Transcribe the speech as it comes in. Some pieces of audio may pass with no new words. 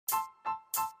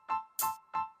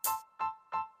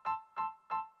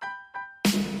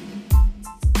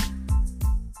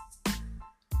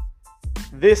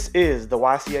This is the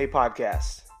YCA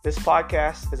Podcast. This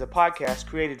podcast is a podcast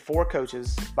created for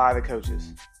coaches by the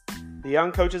coaches. The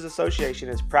Young Coaches Association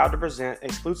is proud to present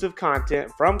exclusive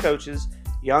content from coaches,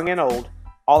 young and old,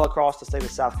 all across the state of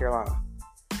South Carolina.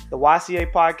 The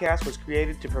YCA Podcast was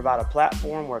created to provide a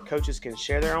platform where coaches can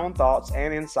share their own thoughts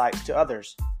and insights to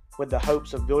others with the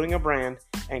hopes of building a brand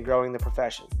and growing the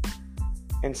profession.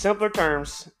 In simpler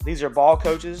terms, these are ball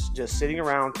coaches just sitting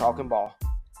around talking ball.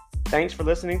 Thanks for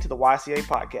listening to the YCA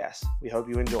Podcast. We hope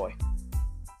you enjoy.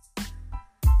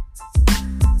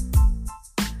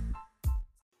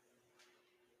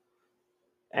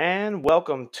 And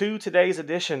welcome to today's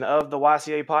edition of the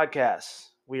YCA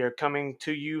Podcast. We are coming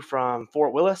to you from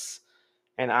Fort Willis,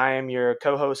 and I am your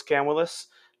co-host, Cam Willis,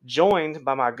 joined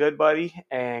by my good buddy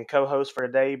and co-host for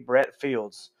today, Brett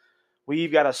Fields.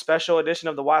 We've got a special edition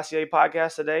of the YCA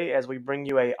Podcast today as we bring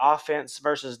you a offense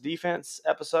versus defense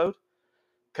episode.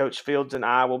 Coach Fields and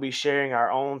I will be sharing our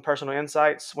own personal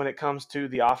insights when it comes to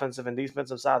the offensive and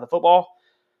defensive side of the football.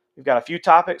 We've got a few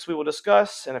topics we will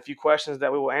discuss and a few questions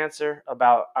that we will answer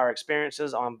about our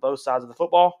experiences on both sides of the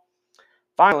football.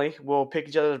 Finally, we'll pick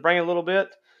each other's brain a little bit,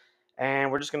 and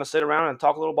we're just going to sit around and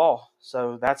talk a little ball.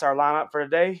 So that's our lineup for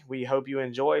today. We hope you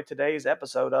enjoy today's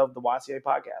episode of the YCA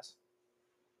Podcast.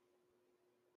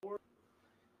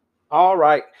 All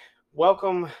right.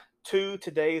 Welcome to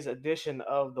today's edition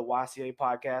of the YCA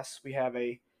Podcast. We have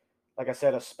a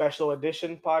special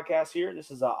edition podcast here. This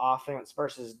is an offense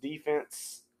versus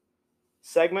defense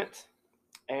segment.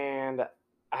 And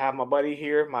I have my buddy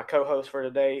here, my co-host for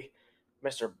today,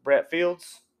 Mr. Brett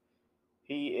Fields.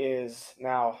 He is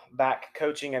now back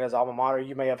coaching at his alma mater.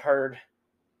 You may have heard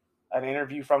an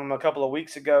interview from him a couple of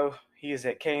weeks ago. He is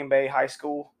at Cane Bay High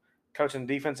School coaching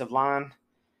defensive line.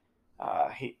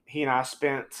 He and I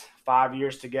spent 5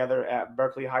 years together at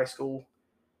Berkeley High School.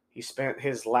 He spent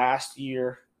his last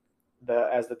year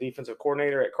as the defensive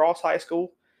coordinator at Cross High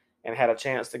School and had a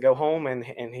chance to go home, and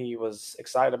he was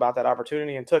excited about that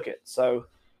opportunity and took it. So,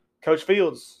 Coach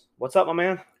Fields, what's up, my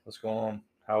man? What's going on?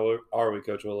 How are we,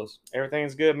 Coach Willis?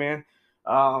 Everything's good, man.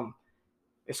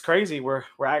 It's crazy. We're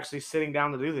actually sitting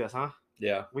down to do this, huh?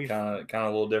 Yeah, kind of a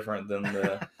little different than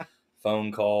the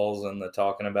phone calls and the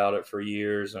talking about it for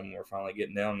years, and we're finally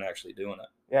getting down and actually doing it.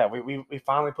 Yeah, we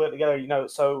finally put it together.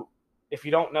 So if you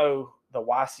don't know the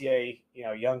YCA,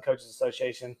 Young Coaches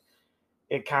Association,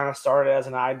 it kind of started as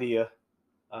an idea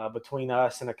between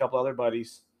us and a couple other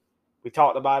buddies. We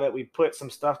talked about it. We put some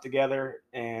stuff together,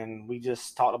 and we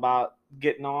just talked about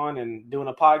getting on and doing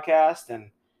a podcast.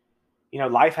 And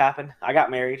life happened. I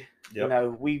got married.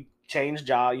 Yep. We changed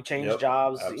jobs. You changed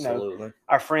jobs. Absolutely.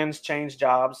 Our friends changed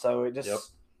jobs. So it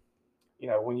just,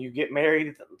 when you get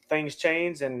married, things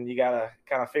change, and you got to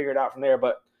kind of figure it out from there.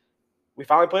 But we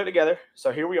finally put it together.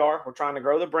 So here we are. We're trying to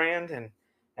grow the brand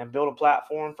and build a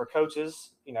platform for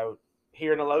coaches,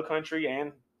 here in the Low Country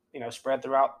and, spread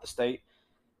throughout the state.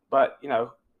 But,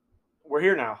 we're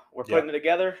here now. We're putting it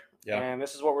together, and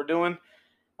this is what we're doing.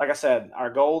 Like I said, our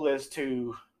goal is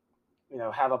to,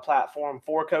 have a platform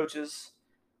for coaches.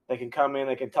 They can come in,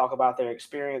 they can talk about their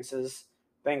experiences,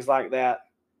 things like that.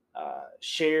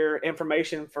 Share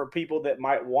information for people that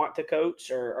might want to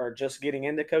coach or just getting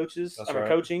into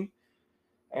coaching.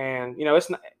 And,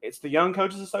 it's the Young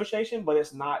Coaches Association, but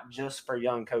it's not just for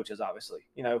young coaches, obviously.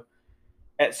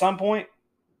 At some point,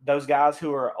 those guys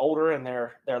who are older and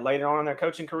they're later on in their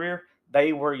coaching career,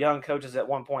 they were young coaches at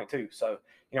one point too. So,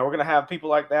 we're going to have people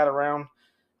like that around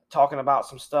talking about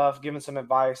some stuff, giving some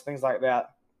advice, things like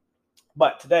that.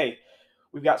 But today,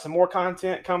 we've got some more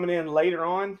content coming in later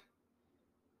on.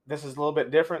 This is a little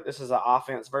bit different. This is an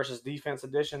offense versus defense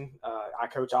edition. I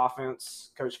coach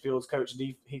offense. Coach Fields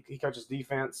he coaches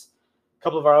defense. A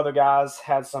couple of our other guys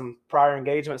had some prior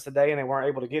engagements today, and they weren't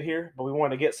able to get here. But we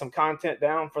wanted to get some content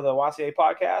down for the YCA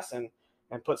podcast and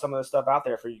put some of this stuff out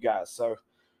there for you guys. So,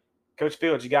 Coach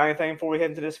Fields, you got anything before we head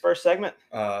into this first segment?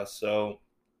 So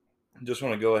just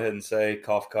want to go ahead and say,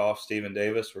 cough, cough, Stephen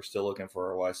Davis. We're still looking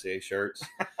for our YCA shirts.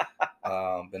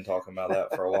 Been talking about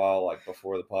that for a while, like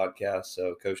before the podcast.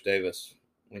 So, Coach Davis,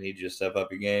 we need you to step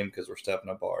up your game because we're stepping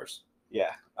up ours.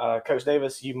 Yeah. Coach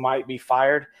Davis, you might be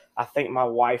fired. I think my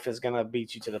wife is going to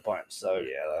beat you to the punch. So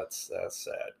yeah, that's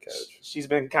sad, Coach. She's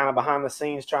been kind of behind the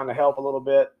scenes trying to help a little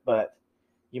bit, but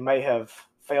you may have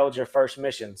failed your first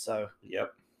mission. So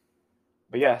yep.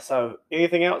 But yeah, so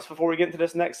anything else before we get into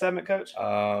this next segment, Coach?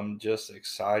 Just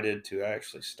excited to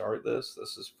actually start this.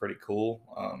 This is pretty cool.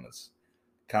 It's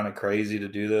kind of crazy to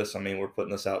do this. I mean, we're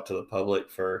putting this out to the public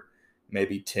for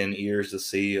maybe 10 ears to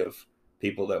see of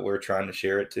people that we're trying to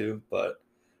share it to, but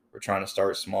we're trying to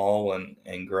start small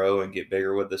and grow and get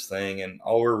bigger with this thing. And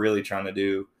all we're really trying to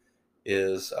do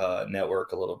is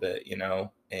network a little bit,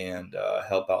 and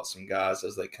help out some guys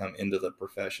as they come into the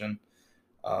profession.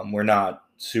 We're not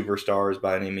superstars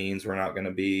by any means. We're not going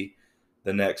to be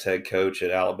the next head coach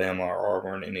at Alabama or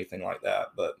Auburn, anything like that.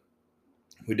 But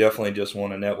we definitely just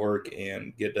want to network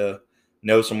and get to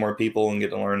know some more people and get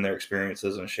to learn their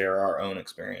experiences and share our own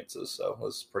experiences. So it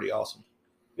was pretty awesome.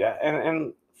 Yeah,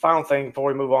 and final thing before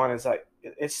we move on is like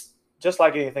it's just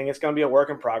like anything. It's going to be a work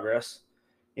in progress.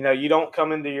 You don't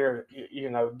come into your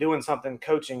doing something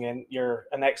coaching and you're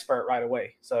an expert right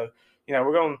away. So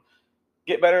we're going to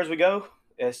get better as we go.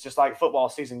 It's just like football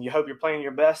season. You hope you're playing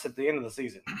your best at the end of the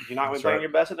season. You're not going to be playing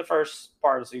your best at the first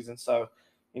part of the season. So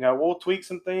we'll tweak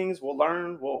some things. We'll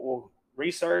learn. We'll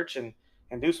research and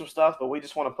do some stuff. But we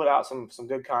just want to put out some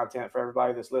good content for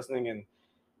everybody that's listening,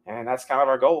 and that's kind of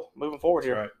our goal moving forward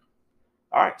here. Right.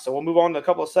 All right, so we'll move on to a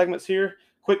couple of segments here.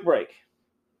 Quick break.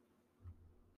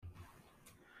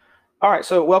 All right,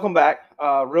 so welcome back.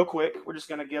 Real quick, we're just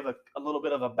going to give a little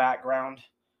bit of a background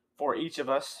for each of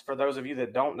us, for those of you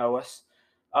that don't know us.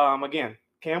 Again,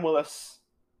 Cam Willis.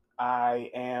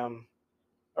 I am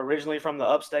originally from the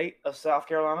upstate of South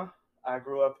Carolina. I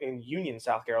grew up in Union,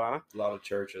 South Carolina. A lot of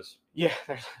churches. Yeah,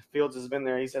 Fields has been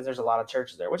there. He says there's a lot of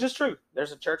churches there, which is true.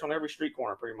 There's a church on every street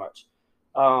corner pretty much.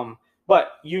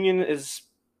 But Union is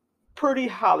pretty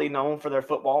highly known for their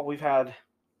football. We've had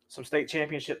some state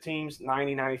championship teams,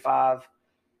 90, 95,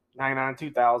 99,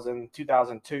 2000,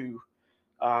 2002.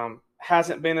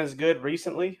 Hasn't been as good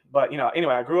recently. But,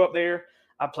 anyway, I grew up there.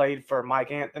 I played for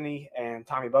Mike Anthony and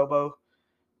Tommy Bobo.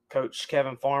 Coach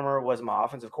Kevin Farmer was my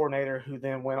offensive coordinator, who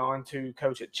then went on to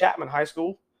coach at Chapman High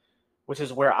School, which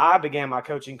is where I began my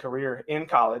coaching career in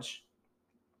college.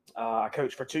 I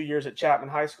coached for 2 years at Chapman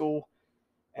High School.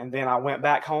 And then I went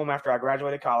back home after I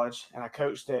graduated college, and I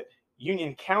coached at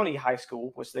Union County High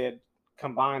School, which they had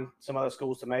combined some other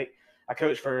schools to make. I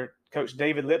coached for Coach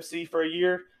David Lipsey for a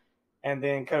year, and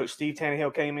then Coach Steve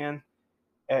Tannehill came in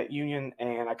at Union,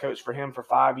 and I coached for him for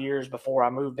 5 years before I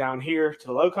moved down here to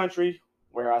the Low Country,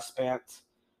 where I spent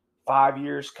 5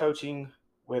 years coaching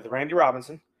with Randy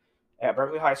Robinson at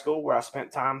Berkeley High School, where I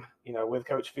spent time, with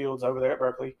Coach Fields over there at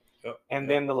Berkeley. And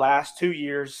then the last 2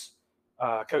 years,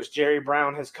 Coach Jerry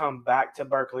Brown has come back to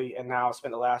Berkeley, and now I've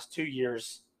spent the last 2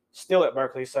 years still at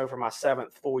Berkeley, so for my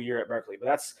 7th full year at Berkeley. But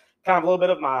that's kind of a little bit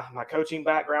of my coaching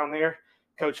background there.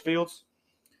 Coach Fields?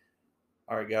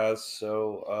 All right, guys.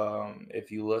 So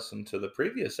if you listened to the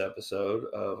previous episode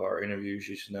of our interviews,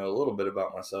 you should know a little bit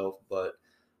about myself. But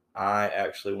I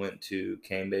actually went to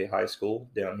Cane Bay High School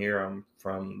down here. I'm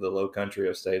from the Low Country.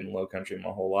 I've stayed in the Low Country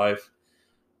my whole life.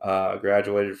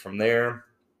 Graduated from there.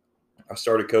 I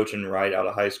started coaching right out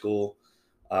of high school.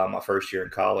 My first year in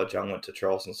college, I went to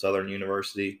Charleston Southern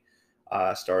University.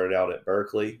 I started out at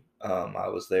Berkeley. I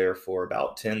was there for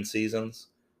about 10 seasons,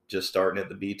 just starting at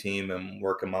the B team and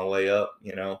working my way up,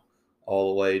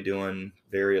 all the way doing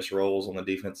various roles on the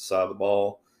defensive side of the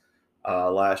ball.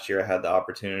 Last year, I had the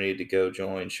opportunity to go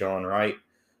join Sean Wright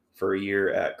for a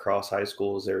year at Cross High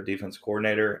School as their defensive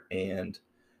coordinator, and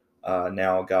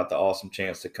now I got the awesome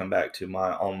chance to come back to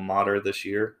my alma mater this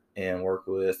year and work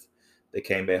with the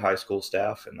Cane Bay High School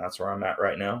staff, and that's where I'm at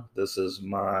right now. This is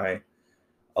my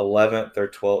 11th or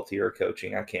 12th year of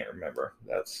coaching. I can't remember.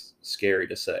 That's scary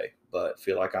to say, but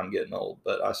feel like I'm getting old.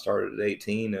 But I started at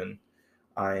 18, and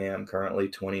I am currently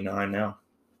 29 now.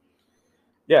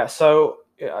 Yeah, so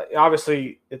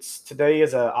obviously today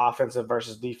is an offensive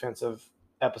versus defensive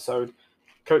episode.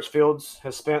 Coach Fields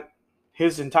has spent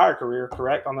his entire career,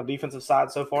 correct, on the defensive side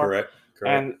so far? Correct.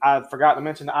 And I forgot to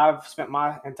mention, I've spent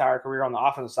my entire career on the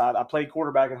offensive side. I played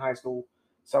quarterback in high school,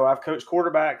 so I've coached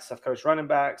quarterbacks, I've coached running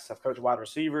backs, I've coached wide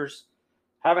receivers.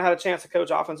 Haven't had a chance to coach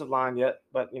offensive line yet,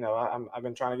 but I've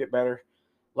been trying to get better,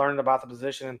 learning about the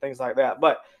position and things like that.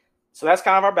 But so that's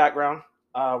kind of our background.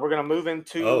 We're going to move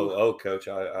into. Oh, Coach,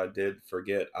 I did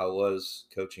forget. I was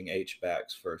coaching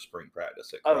H-backs for spring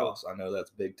practice at Cross. I know that's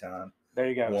big time. There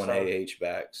you go. 1A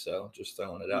H-back, so just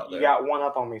throwing it out there. You got one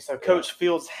up on me. So Coach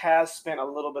Fields has spent a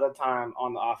little bit of time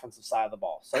on the offensive side of the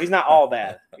ball. So he's not all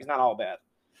bad.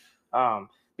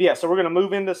 Yeah, so we're going to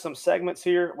move into some segments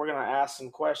here. We're going to ask some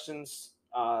questions.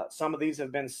 Some of these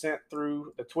have been sent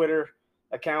through the Twitter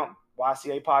account,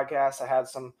 YCA Podcast. I had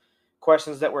some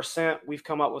questions that were sent. We've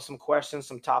come up with some questions,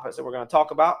 some topics that we're going to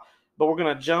talk about. But we're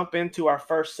going to jump into our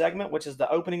first segment, which is the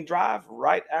opening drive,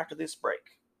 right after this break.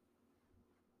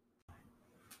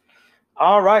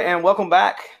 All right, and welcome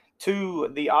back to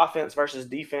the offense versus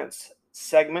defense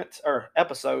segment or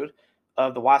episode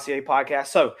of the YCA Podcast.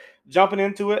 So jumping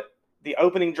into it, the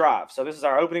opening drive. So this is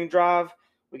our opening drive.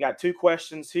 We got 2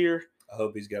 questions here. I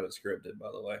hope he's got it scripted,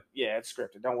 by the way. Yeah, it's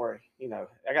scripted. Don't worry.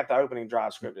 I got the opening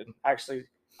drive scripted. Actually,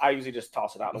 I usually just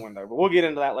toss it out the window, but we'll get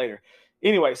into that later.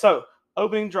 Anyway, so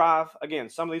opening drive, again,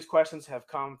 some of these questions have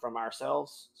come from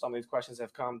ourselves. Some of these questions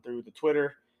have come through the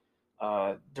Twitter,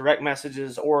 direct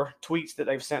messages, or tweets that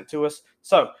they've sent to us.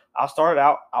 So I'll start it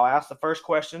out. I'll ask the first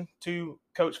question to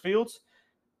Coach Fields.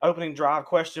 Opening drive,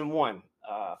 question 1.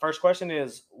 First question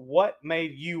is, what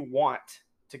made you want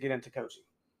to get into coaching?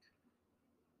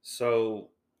 So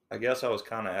I guess I was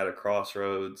kind of at a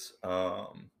crossroads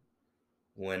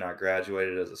when I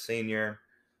graduated as a senior.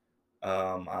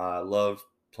 I love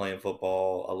playing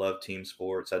football. I love team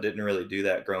sports. I didn't really do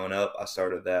that growing up. I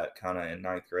started that kind of in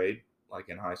 9th grade, like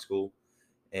in high school,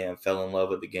 and fell in love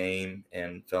with the game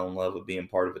and fell in love with being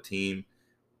part of a team.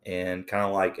 And kind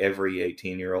of like every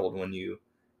 18-year-old, when you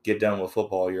get done with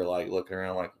football, you're like looking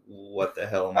around like, what the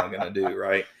hell am I going to do,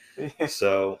 right?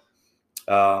 So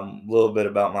a little bit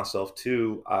about myself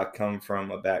too. I come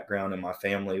from a background in my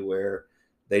family where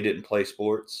they didn't play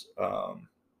sports.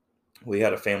 We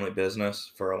had a family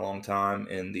business for a long time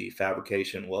in the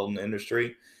fabrication welding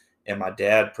industry. And my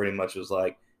dad pretty much was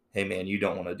like, hey man, you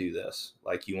don't want to do this.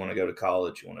 Like, you want to go to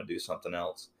college, you want to do something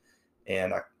else.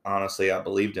 And I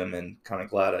believed him, and kind of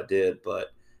glad I did,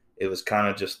 but it was kind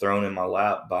of just thrown in my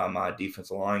lap by my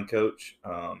defensive line coach.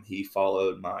 He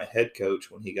followed my head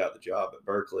coach when he got the job at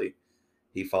Berkeley.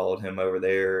 He followed him over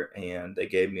there, and they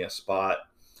gave me a spot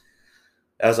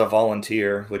as a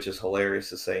volunteer, which is hilarious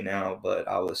to say now, but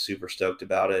I was super stoked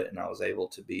about it, and I was able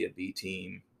to be a B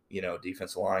team,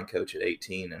 defensive line coach at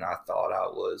 18, and I thought I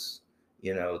was,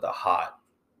 the hot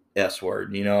S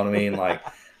word, you know what I mean? Like,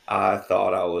 I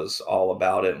thought I was all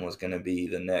about it and was going to be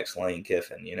the next Lane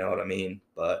Kiffin, you know what I mean?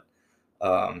 But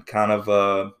kind of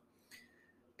a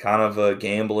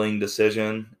gambling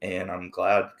decision, and I'm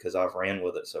glad because I've ran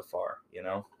with it so far,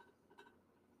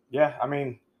 Yeah, I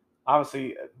mean,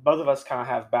 obviously, both of us kind of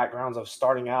have backgrounds of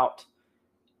starting out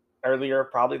earlier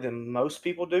probably than most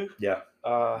people do. Yeah,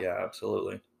 yeah,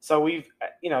 absolutely. So we've,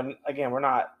 again, we're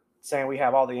not saying we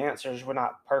have all the answers. We're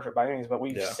not perfect by any means, but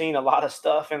we've seen a lot of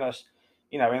stuff in us,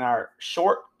 in our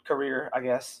short career, I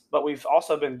guess. But we've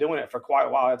also been doing it for quite a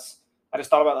while. I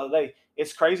just thought about it the other day.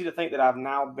 It's crazy to think that I've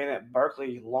now been at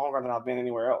Berkeley longer than I've been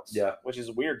anywhere else. Yeah, which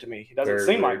is weird to me. It doesn't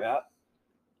seem like that.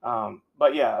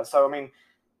 But yeah, so I mean,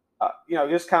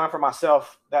 just kind of for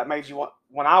myself, that made you want.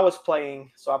 When I was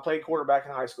playing, so I played quarterback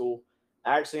in high school.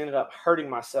 I actually ended up hurting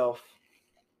myself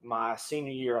my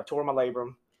senior year. I tore my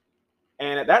labrum,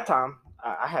 and at that time,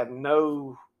 I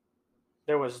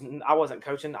wasn't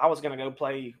coaching. I was going to go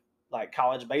play like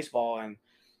college baseball and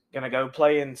going to go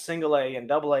play in single A and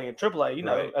double A and triple A.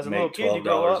 Right. As a Make little kid, you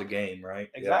grow up $12 a game, right?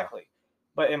 Exactly. Yeah.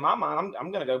 But in my mind, I'm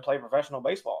going to go play professional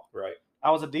baseball. Right.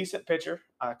 I was a decent pitcher.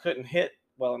 I couldn't hit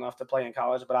well enough to play in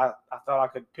college, but I thought I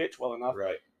could pitch well enough.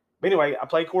 Right. But anyway, I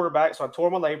played quarterback, so I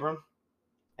tore my labrum.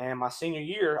 And my senior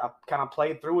year, I kind of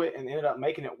played through it and ended up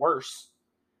making it worse.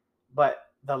 But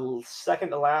the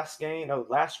second to last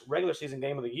last regular season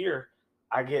game of the year,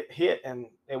 I get hit, and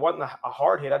it wasn't a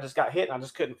hard hit. I just got hit, and I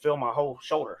just couldn't feel my whole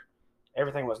shoulder.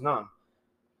 Everything was numb.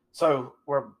 So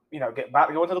we're, about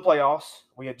to go into the playoffs.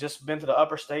 We had just been to the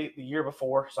upper state the year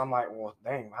before. So I'm like, well,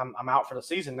 dang, I'm out for the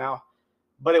season now.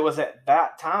 But it was at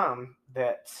that time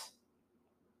that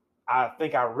I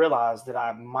think I realized that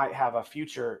I might have a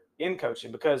future in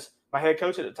coaching, because my head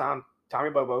coach at the time,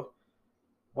 Tommy Bobo,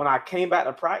 when I came back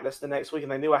to practice the next week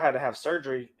and they knew I had to have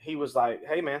surgery, he was like,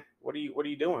 hey man, what are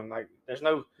you doing? Like, there's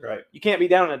no, right. You can't be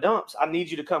down in the dumps. I need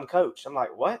you to come coach. I'm like,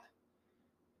 what?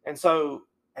 And so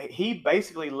he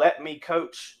basically let me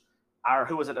coach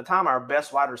who was at the time our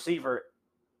best wide receiver.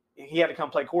 He had to come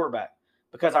play quarterback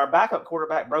because our backup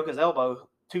quarterback broke his elbow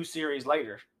 2 series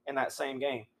later in that same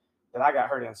game that I got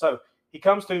hurt in. So he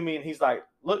comes to me and he's like,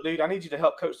 look, dude, I need you to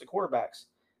help coach the quarterbacks.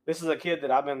 This is a kid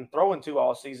that I've been throwing to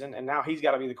all season, and now he's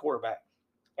got to be the quarterback.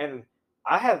 And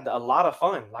I had a lot of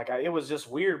fun. Like, it was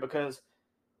just weird because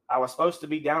I was supposed to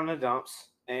be down in the dumps,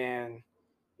 and,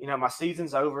 my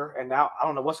season's over, and now I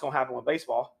don't know what's going to happen with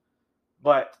baseball.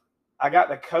 But I got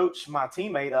to coach my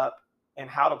teammate up and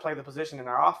how to play the position in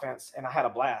our offense, and I had a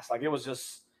blast. Like, it was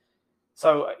just –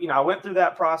 so, I went through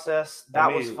that process.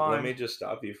 That was fun. Let me just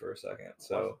stop you for a second.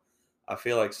 So I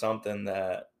feel like something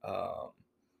that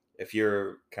if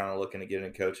you're kind of looking to get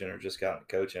into coaching or just got into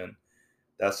coaching,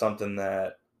 that's something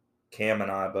that Cam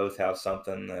and I both have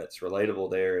something that's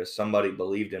relatable there is somebody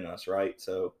believed in us, right?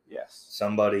 So yes,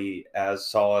 somebody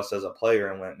saw us as a player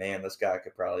and went, man, this guy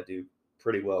could probably do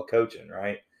pretty well coaching,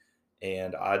 right?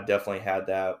 And I definitely had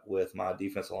that with my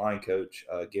defensive line coach,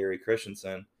 Gary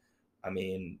Christensen. I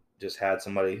mean, just had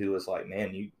somebody who was like,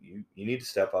 man, you need to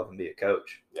step up and be a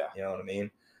coach. Yeah. You know what I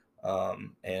mean?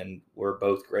 And we're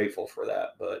both grateful for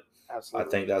that. But Absolutely. I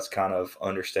think that's kind of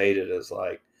understated, as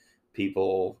like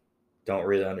people don't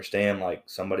really understand, like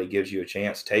somebody gives you a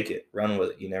chance, take it, run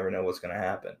with it. You never know what's going to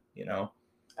happen, you know?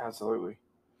 Absolutely.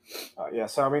 Yeah.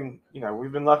 So, I mean,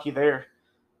 we've been lucky there.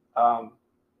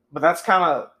 But that's kind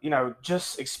of,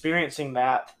 just experiencing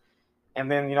that. And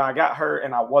then, I got hurt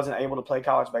and I wasn't able to play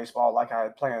college baseball like I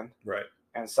had planned. Right.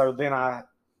 And so then I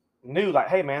knew, like,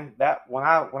 hey, man, that when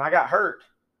I got hurt,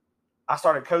 I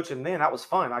started coaching then. That was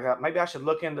fun. I got, maybe I should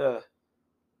look into,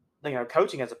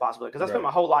 coaching as a possibility, because I spent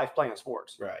my whole life playing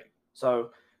sports. Right.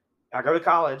 So I go to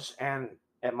college, and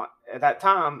at that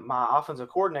time, my offensive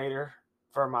coordinator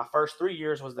for my first 3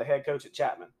 years was the head coach at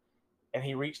Chapman. And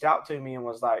he reached out to me and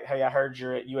was like, hey, I heard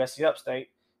you're at USC Upstate,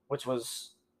 which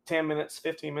was 10 minutes,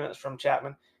 15 minutes from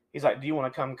Chapman. He's like, do you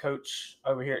want to come coach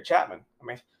over here at Chapman? I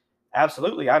mean,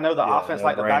 absolutely. I know the offense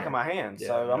like the back of my hand.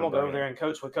 So I'm going to go over there and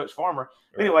coach with Coach Farmer.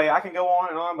 Right. Anyway, I can go on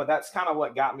and on, but that's kind of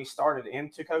what got me started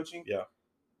into coaching. Yeah.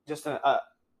 Just a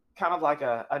kind of like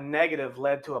a negative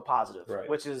led to a positive, right.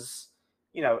 Which is,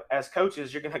 as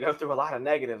coaches, you're going to go through a lot of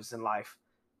negatives in life,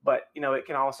 but, it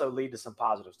can also lead to some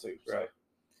positives too. So. Right.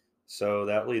 So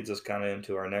that leads us kind of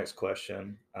into our next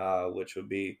question, which would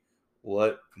be,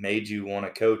 what made you want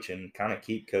to coach and kind of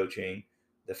keep coaching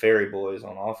the Ferry Boys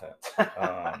on offense?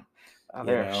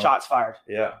 Shots fired.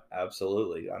 Yeah,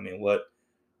 absolutely. I mean,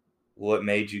 what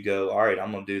made you go, all right,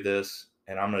 I'm going to do this,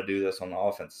 and I'm going to do this on the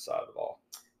offensive side of the ball?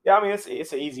 Yeah, I mean,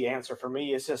 it's an easy answer for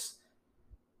me. It's just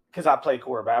because I played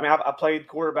quarterback. I mean, I played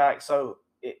quarterback, so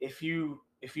if you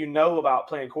know about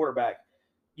playing quarterback,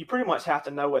 you pretty much have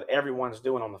to know what everyone's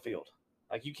doing on the field.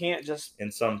 Like, you can't just in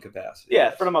some capacity.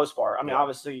 Yeah, for the most part. I mean,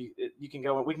 obviously, we can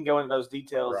go into those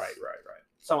details. Right.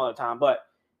 Some other time, but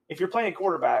if you're playing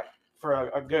quarterback for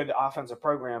a good offensive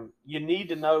program, you need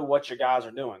to know what your guys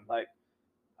are doing. Like,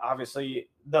 obviously,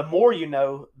 the more you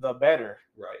know, the better.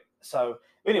 Right. So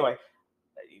anyway,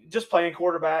 just playing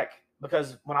quarterback,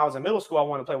 because when I was in middle school, I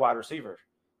wanted to play wide receiver,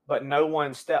 but no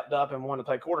one stepped up and wanted to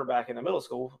play quarterback in the middle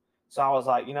school. So I was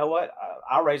like, you know what?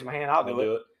 I'll raise my hand. I'll do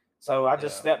it. So I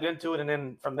just stepped into it, and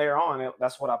then from there on,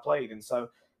 that's what I played. And so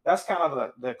that's kind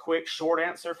of the quick, short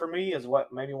answer for me, is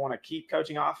what made me want to keep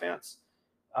coaching offense.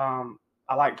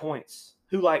 I like points.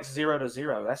 Who likes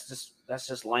 0-0? That's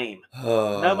just lame.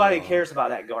 Nobody cares about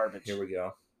that garbage. Here we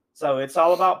go. So it's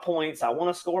all about points. I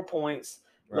want to score points.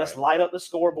 Right. Let's light up the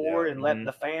scoreboard and let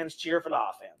the fans cheer for the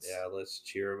offense. Yeah, let's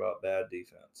cheer about bad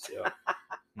defense. Yeah.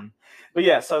 But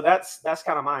yeah, so that's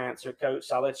kind of my answer, Coach.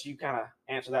 So I'll let you kind of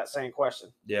answer that same question.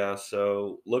 Yeah,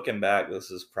 so looking back,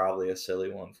 this is probably a silly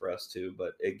one for us too,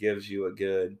 but it gives you a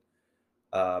good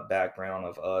background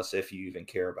of us, if you even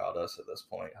care about us at this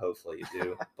point. Hopefully you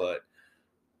do. But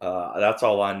that's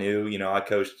all I knew. I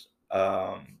coached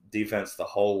defense the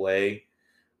whole way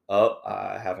up.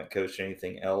 I haven't coached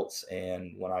anything else.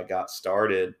 And when I got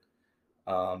started,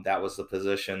 that was the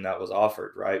position that was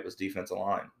offered, right? Was defensive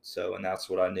line. So, and that's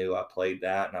what I knew. I played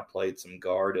that, and I played some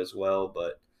guard as well.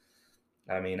 But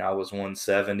I mean, I was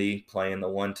 170 playing the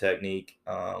one technique.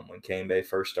 When Cane Bay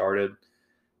first started,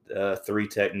 the 3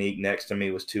 technique next to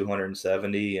me was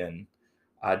 270. And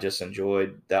I just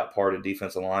enjoyed that part of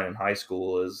defensive line in high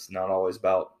school. Is not always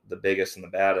about the biggest and the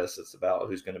baddest. It's about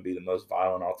who's going to be the most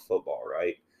violent off the football,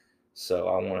 right? So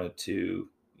I wanted to,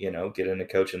 get into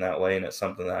coaching that way, and it's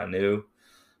something that I knew.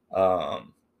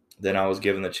 Then I was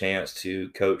given the chance to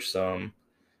coach some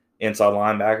inside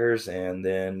linebackers and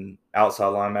then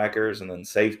outside linebackers and then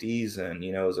safeties. And,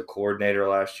 as a coordinator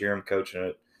last year, I'm coaching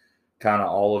it, kind of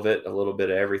all of it, a little bit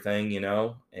of everything,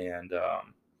 and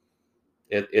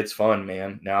it's fun,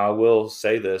 man. Now, I will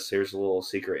say this. Here's a little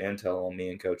secret intel on me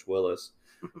and Coach Willis.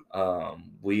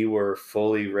 We were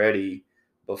fully ready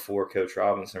before Coach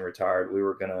Robinson retired. We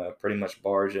were going to pretty much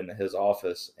barge into his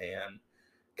office and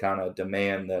kind of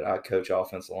demand that I coach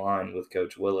offensive line with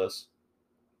Coach Willis,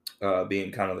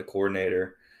 being kind of the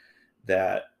coordinator.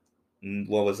 That,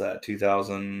 what was that,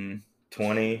 2020?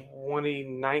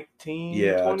 2019?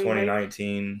 Yeah,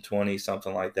 2019, 20,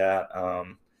 something like that.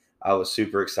 I was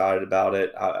super excited about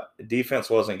it. Defense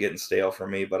wasn't getting stale for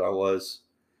me, but I was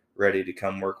ready to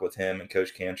come work with him and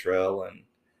Coach Cantrell and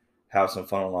have some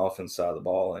fun on the offense side of the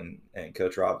ball. And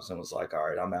Coach Robinson was like, all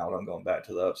right, I'm out. I'm going back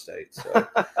to the upstate. So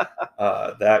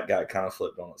that got kind of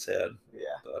flipped on its head. Yeah.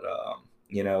 But,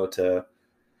 to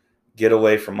get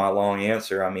away from my long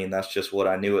answer, I mean, that's just what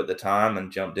I knew at the time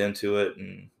and jumped into it.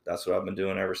 And that's what I've been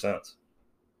doing ever since.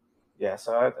 Yeah.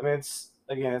 So, I mean, it's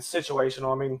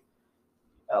situational. I mean,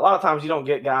 a lot of times you don't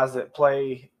get guys that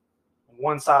play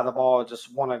one side of the ball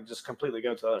just want to just completely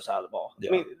go to the other side of the ball. Yeah.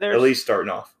 I mean, At least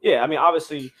starting off. Yeah, I mean,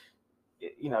 obviously,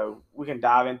 we can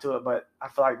dive into it, but I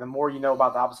feel like the more you know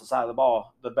about the opposite side of the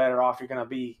ball, the better off you're going to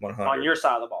be 100. on your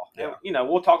side of the ball. Yeah. And,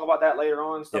 we'll talk about that later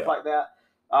on, stuff like that.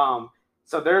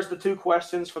 So there's the 2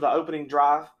 questions for the opening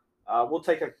drive. We'll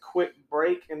take a quick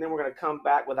break, and then we're going to come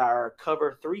back with our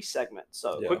Cover 3 segment.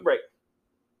 So quick break.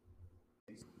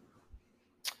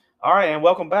 All right, and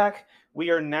welcome back. We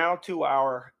are now to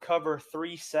our Cover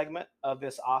 3 segment of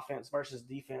this Offense versus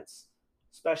Defense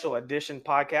Special Edition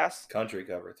podcast. Country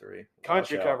Cover 3.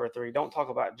 Country Cover 3. Don't talk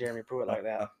about Jeremy Pruitt like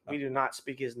that. We do not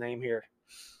speak his name here.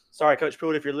 Sorry, Coach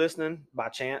Pruitt, if you're listening by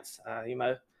chance.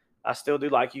 I still do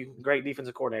like you. Great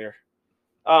defensive coordinator.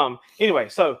 Anyway,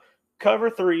 so Cover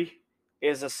 3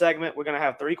 is a segment. We're going to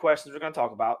have 3 questions we're going to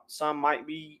talk about. Some might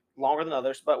be longer than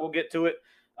others, but we'll get to it.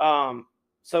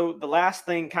 So the last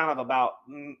thing kind of about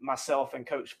myself and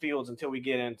Coach Fields until we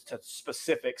get into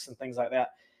specifics and things like that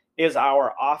is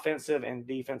our offensive and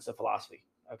defensive philosophy.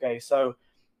 Okay, so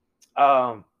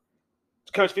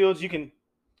Coach Fields, you can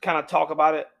kind of talk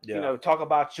about it. Yeah. Talk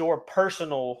about your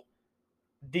personal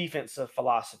defensive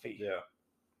philosophy. Yeah.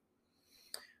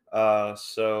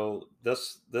 So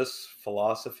this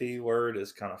philosophy word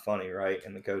is kind of funny, right,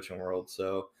 in the coaching world.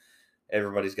 So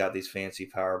everybody's got these fancy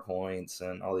PowerPoints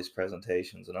and all these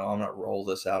presentations, and I'm going to roll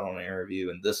this out on an interview,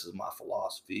 and this is my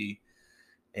philosophy.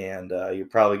 And you're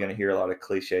probably going to hear a lot of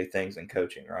cliche things in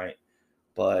coaching, right?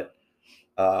 But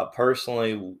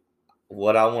personally,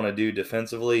 what I want to do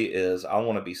defensively is I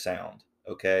want to be sound,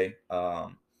 okay?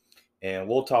 And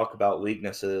we'll talk about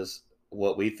weaknesses,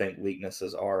 what we think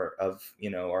weaknesses are of,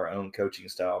 our own coaching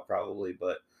style probably.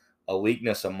 But a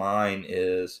weakness of mine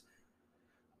is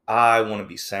I want to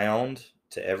be sound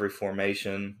to every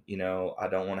formation. I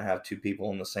don't want to have 2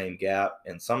 people in the same gap.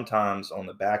 And sometimes on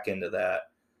the back end of that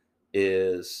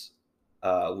is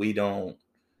we don't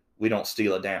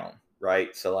steal it down,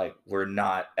 right? So like we're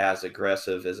not as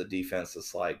aggressive as a defense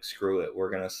that's like, screw it,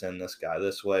 we're going to send this guy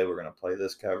this way, we're going to play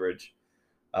this coverage.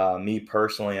 Me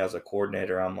personally as a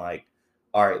coordinator, I'm like,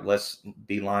 all right, let's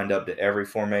be lined up to every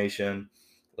formation.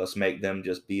 Let's make them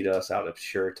just beat us out of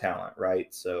sheer talent,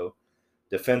 right? So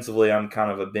defensively, I'm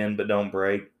kind of a bend but don't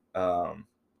break.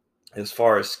 As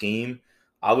far as scheme,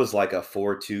 I was like a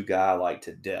 4-2 guy, like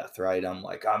to death, right? I'm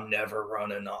like, I'm never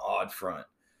running an odd front.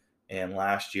 And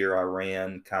last year I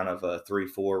ran kind of a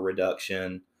 3-4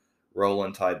 reduction,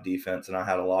 rolling type defense, and I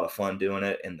had a lot of fun doing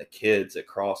it. And the kids at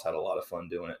Cross had a lot of fun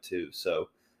doing it too. So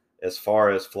as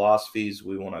far as philosophies,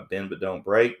 we want to bend but don't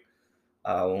break.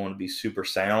 We want to be super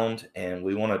sound, and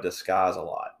we want to disguise a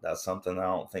lot. That's something that I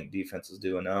don't think defenses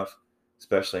do enough,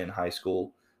 especially in high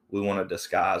school. We want to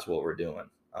disguise what we're doing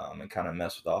and kind of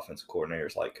mess with offensive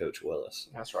coordinators like Coach Willis.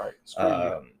 That's right.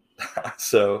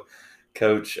 So,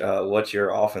 Coach, what's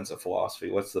your offensive philosophy?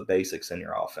 What's the basics in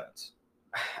your offense?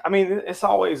 I mean,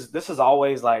 this is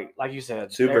always like you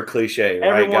said, super cliche, right,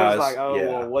 everyone's guys? Like, oh,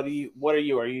 well, what are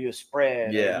you? Are you a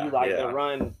spread? Yeah, you like to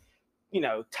run,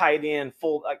 tight end,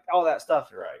 full, like all that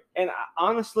stuff. Right. And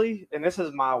honestly, and this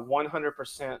is my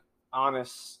 100%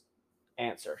 honest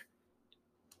answer,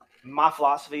 my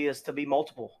philosophy is to be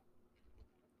multiple.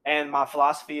 And my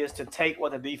philosophy is to take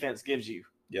what the defense gives you.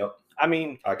 Yep. I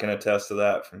mean, I can attest to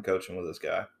that from coaching with this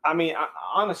guy. I mean,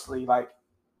 honestly,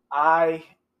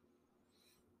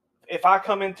 if I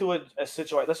come into a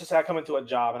situation, let's just say I come into a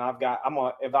job and I'm going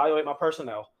to evaluate my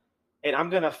personnel, and I'm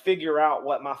going to figure out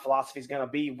what my philosophy is going to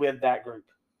be with that group.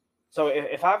 So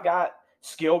if I've got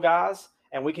skill guys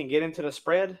and we can get into the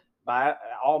spread, by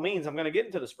all means, I'm going to get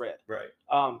into the spread. Right.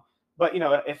 But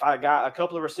if I got a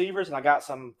couple of receivers and I got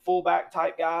some fullback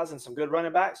type guys and some good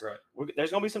running backs, right, there's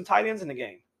going to be some tight ends in the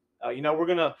game. We're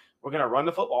gonna run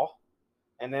the football,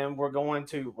 and then we're going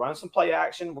to run some play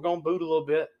action. We're going to boot a little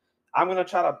bit. I'm going to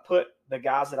try to put the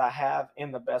guys that I have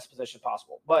in the best position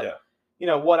possible. But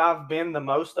what I've been the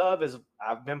most of is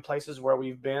I've been places where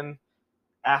we've been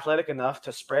athletic enough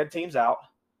to spread teams out,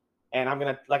 and I'm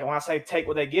going to, like when I say take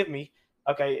what they give me.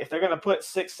 Okay, if they're going to put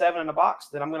 6-7 in the box,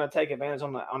 then I'm going to take advantage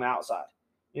on the outside.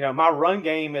 My run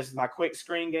game is my quick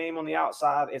screen game on the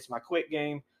outside. It's my quick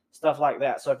game, stuff like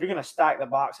that. So if you're going to stack the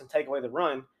box and take away the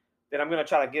run, then I'm going to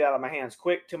try to get out of my hands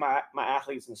quick to my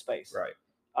athletes in space.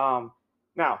 Right.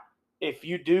 Now, if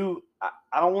you do,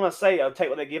 I don't want to say take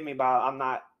what they give me, but I'm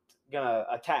not going to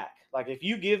attack. Like if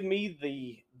you give me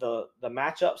the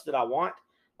matchups that I want,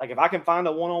 like if I can find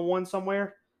a one-on-one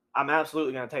somewhere, I'm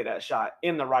absolutely going to take that shot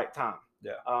in the right time.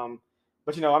 Yeah.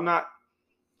 But I'm not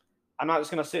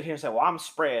just going to sit here and say, well, I'm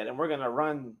spread and we're going to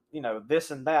run, this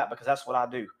and that because that's what I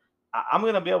do. I'm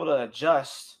going to be able to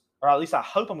adjust, or at least I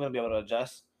hope I'm going to be able to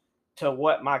adjust to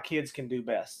what my kids can do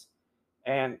best.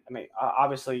 And I mean,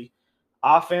 obviously,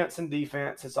 offense and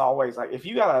defense, it's always like if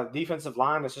you got a defensive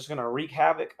line that's just going to wreak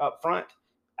havoc up front,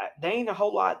 they ain't a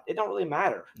whole lot. It don't really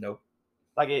matter. Nope.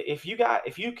 Like if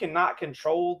you cannot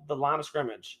control the line of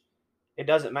scrimmage, it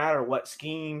doesn't matter what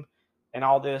scheme and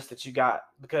all this that you got,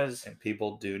 because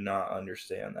people do not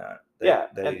understand that.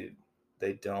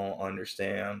 They don't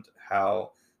understand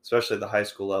how, especially the high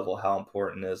school level, how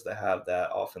important it is to have that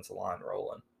offensive line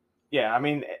rolling. Yeah, I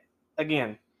mean,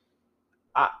 again,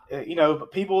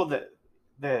 people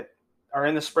that are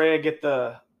in the spread get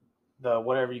the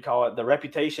whatever you call it, the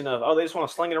reputation of, they just want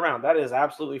to sling it around. That is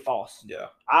absolutely false. Yeah.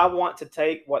 I want to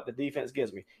take what the defense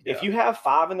gives me. Yeah. If you have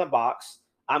 5 in the box,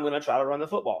 I'm going to try to run the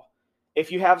football.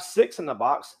 If you have 6 in the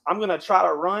box, I'm going to try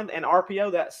to run and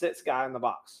RPO that 6th guy in the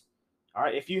box. All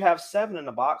right. If you have 7 in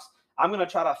the box, I'm going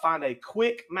to try to find a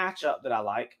quick matchup that I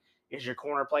like. Is your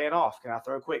corner playing off? Can I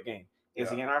throw a quick game? Is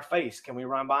he in our face? Can we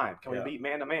run by him? Can we beat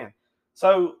man to man?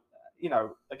 So,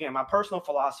 again, my personal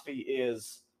philosophy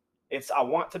is I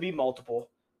want to be multiple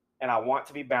and I want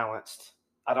to be balanced.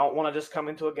 I don't want to just come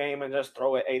into a game and just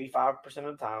throw it 85%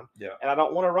 of the time. Yeah. And I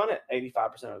don't want to run it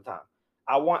 85% of the time.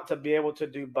 I want to be able to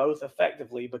do both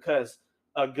effectively, because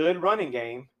a good running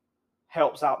game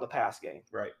helps out the pass game.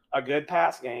 Right. A good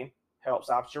pass game helps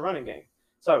out your running game.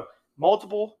 So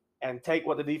multiple and take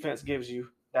what the defense gives you.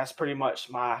 That's pretty much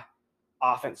my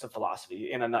offensive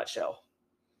philosophy in a nutshell.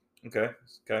 Okay.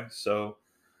 So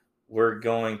we're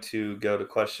going to go to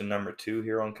question number 2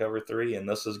 here on Cover 3, and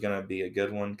this is going to be a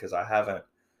good one because I haven't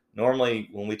 – normally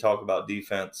when we talk about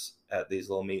defense at these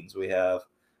little meetings we have,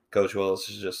 Coach Willis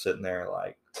is just sitting there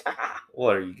like,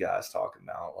 what are you guys talking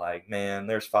about? Like, man,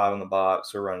 there's 5 in the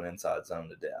box. We're running inside zone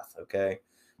to death, okay?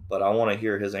 But I want to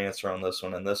hear his answer on this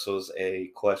one, and this was a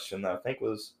question that I think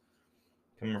was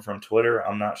coming from Twitter.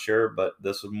 I'm not sure, but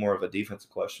this was more of a defensive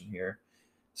question here.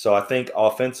 So I think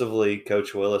offensively,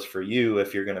 Coach Willis, for you,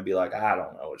 if you're going to be like, I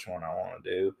don't know which one I want to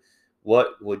do,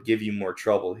 what would give you more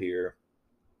trouble here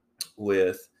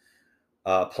with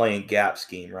playing gap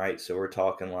scheme, right? So we're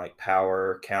talking like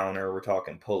power, counter, we're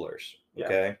talking pullers,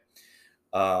 okay?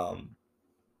 Yeah.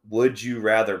 Would you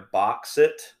rather box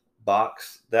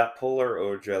that puller, or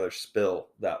would you rather spill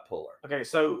that puller? Okay,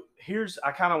 so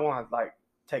I kind of want to like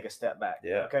take a step back,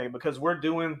 okay? Because we're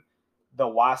doing the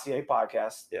YCA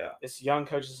podcast. Yeah. It's Young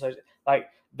Coaches Association. Like,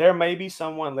 there may be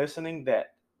someone listening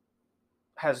that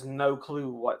has no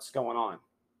clue what's going on.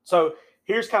 So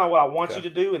here's kind of what I want you to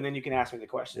do, and then you can ask me the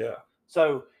question. Yeah.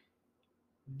 So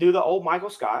do the old Michael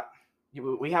Scott.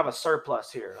 We have a surplus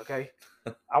here, okay?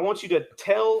 I want you to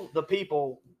tell the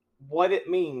people what it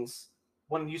means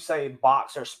when you say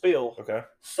box or spill. Okay.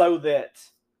 So that,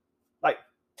 like,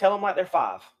 tell them like they're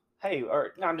 5. Hey,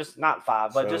 or no, I'm just not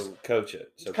 5, but just coach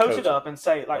it. So coach it up and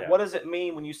say, like, what does it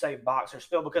mean when you say box or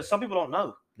spill? Because some people don't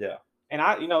know. Yeah. And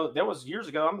there was years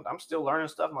ago, I'm still learning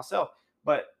stuff myself,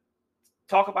 but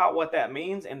talk about what that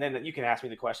means, and then you can ask me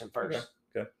the question first.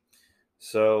 Okay.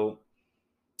 So,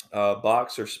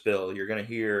 box or spill, you're going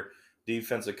to hear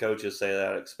defensive coaches say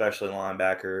that, especially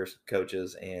linebackers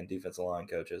coaches and defensive line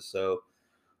coaches. So,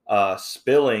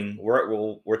 spilling,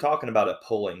 we're talking about a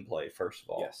pulling play, first of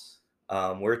all. Yes.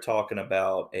 We're talking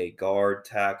about a guard,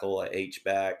 tackle, a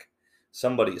H-back.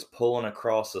 Somebody's pulling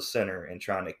across the center and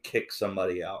trying to kick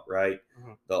somebody out, right?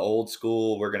 Mm-hmm. The old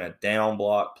school, we're going to down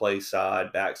block, play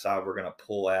side, backside, we're going to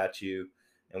pull at you,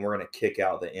 and we're going to kick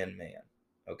out the end man,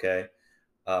 okay?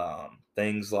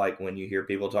 Things like when you hear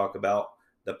people talk about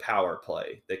the power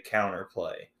play, the counter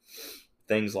play,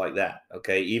 things like that,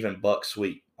 okay? Even buck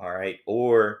sweep, all right?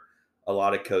 Or a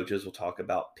lot of coaches will talk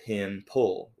about pin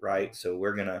pull, right? So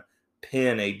we're going to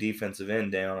pin a defensive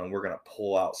end down and we're going to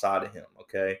pull outside of him,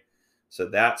 okay? So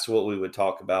that's what we would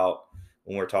talk about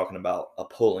when we're talking about a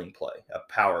pulling play, a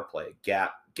power play,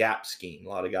 gap scheme. A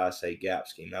lot of guys say gap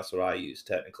scheme. That's what I use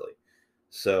technically.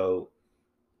 So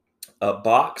a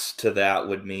box to that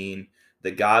would mean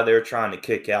the guy they're trying to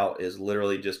kick out is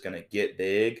literally just going to get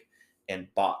big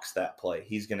and box that play.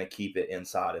 He's going to keep it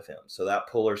inside of him. So that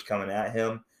puller's coming at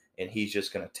him and he's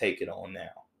just going to take it on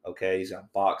now, okay? He's going to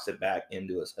box it back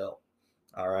into his help,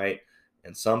 all right?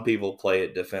 And some people play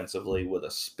it defensively with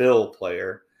a spill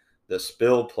player. The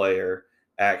spill player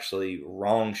actually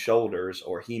wrong shoulders,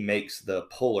 or he makes the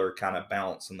puller kind of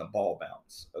bounce and the ball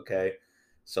bounce, okay?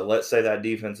 So let's say that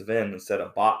defensive end, instead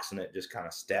of boxing it, just kind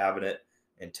of stabbing it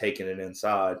and taking it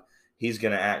inside, he's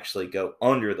going to actually go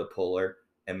under the puller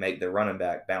and make the running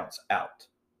back bounce out,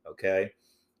 okay?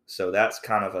 So that's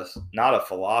kind of not a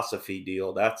philosophy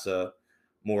deal. That's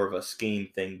more of a scheme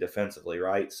thing defensively,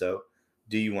 right? So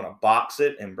do you want to box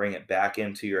it and bring it back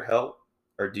into your help,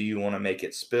 or do you want to make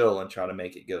it spill and try to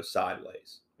make it go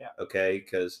sideways? Yeah. Okay,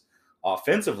 because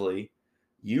offensively,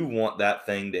 you want that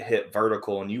thing to hit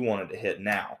vertical and you want it to hit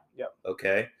now. Yep.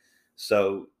 Okay.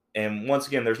 So, and once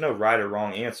again, there's no right or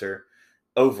wrong answer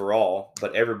overall,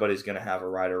 but everybody's going to have a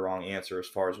right or wrong answer as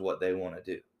far as what they want to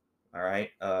do. All right.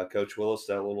 Coach Willis,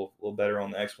 that a little better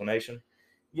on the explanation?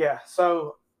 Yeah.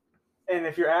 So, and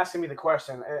if you're asking me the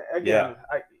question, again,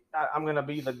 I'm going to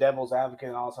be the devil's advocate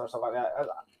and all sorts of stuff like that.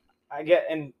 I get,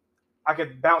 and I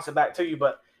could bounce it back to you,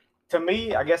 but to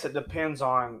me, I guess it depends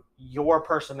on your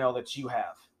personnel that you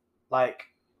have. Like,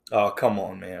 oh, come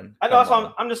on, man. I know that's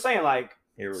what I'm just saying. Like,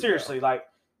 seriously, go. like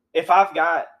if I've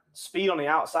got speed on the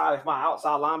outside, if my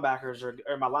outside linebackers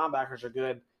or my linebackers are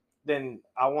good, then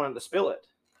I want them to spill it.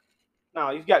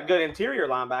 Now, you've got good interior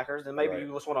linebackers, then maybe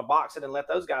you just want to box it and let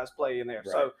those guys play in there.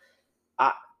 Right. So,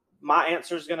 my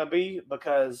answer is going to be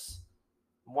because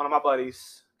one of my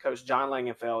buddies, Coach John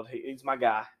Langenfeld, he's my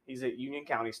guy. He's at Union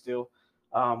County still.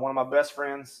 One of my best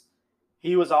friends.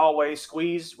 He was always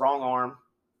squeeze, wrong arm,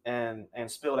 and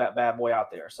spill that bad boy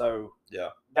out there. So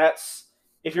that's,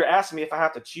 if you're asking me if I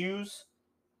have to choose,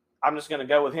 I'm just going to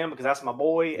go with him because that's my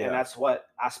boy, and that's what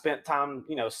I spent time,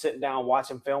 sitting down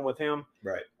watching film with him.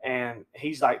 Right. And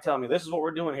he's like telling me, "This is what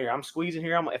we're doing here. I'm squeezing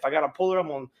here. If I got a puller,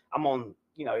 I'm on. I'm gonna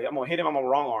hit him. I'm gonna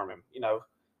wrong arm him.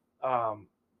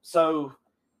 So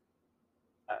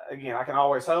again, I can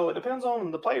always say, it depends on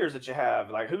the players that you have.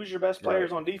 Like, who's your best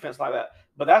players on defense, like that.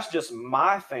 But that's just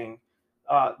my thing.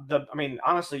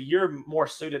 Honestly, you're more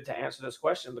suited to answer this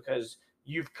question because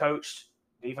you've coached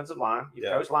defensive line,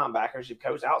 you've coached linebackers, you've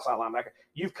coached outside linebacker,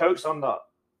 you've coached on the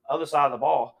other side of the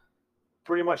ball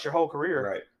pretty much your whole career.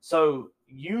 Right. So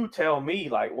you tell me,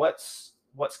 like, what's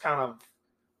kind of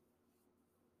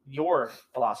your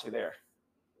philosophy there?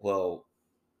 Well,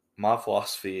 my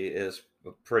philosophy is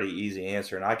a pretty easy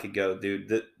answer, and I could go,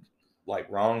 dude, like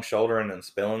wrong shouldering and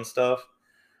spilling stuff.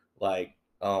 Like,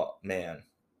 oh man,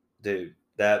 dude,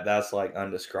 that's like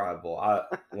undescribable.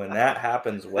 When that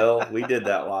happens, we did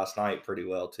that last night pretty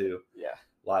well too. Yeah.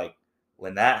 Like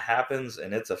when that happens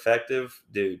and it's effective,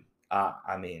 dude,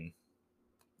 I mean,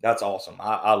 that's awesome.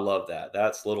 I love that.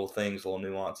 That's little things, little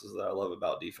nuances that I love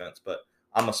about defense. But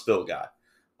I'm a spill guy.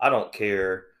 I don't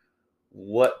care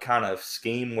what kind of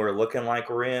scheme we're looking like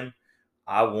we're in.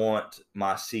 I want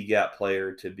my C-gap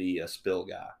player to be a spill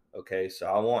guy. Okay, so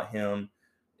I want him,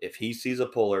 if he sees a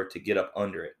puller, to get up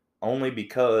under it. Only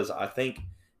because I think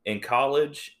in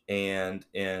college and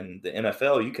in the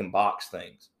NFL, you can box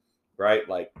things, right?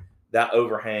 Like that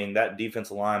overhang, that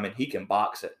defensive lineman, he can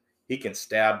box it. He can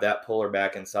stab that puller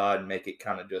back inside and make it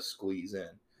kind of just squeeze in.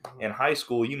 In high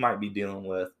school, you might be dealing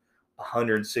with a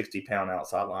 160-pound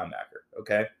outside linebacker,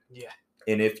 okay? Yeah.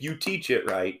 And if you teach it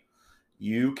right,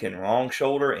 you can wrong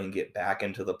shoulder and get back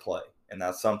into the play. And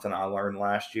that's something I learned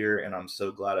last year, and I'm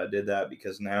so glad I did that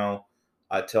because now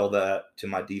I tell that to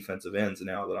my defensive ends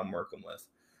now that I'm working with.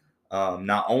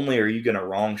 Not only are you going to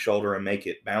wrong shoulder and make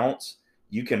it bounce,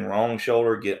 you can wrong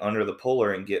shoulder, get under the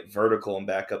puller, and get vertical and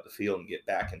back up the field and get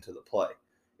back into the play.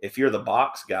 If you're the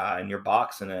box guy and you're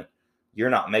boxing it, you're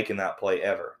not making that play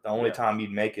ever. The only time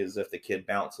you'd make it is if the kid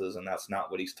bounces, and that's not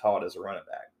what he's taught as a running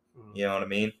back. Mm-hmm. You know what I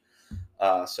mean?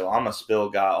 So I'm a spill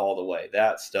guy all the way.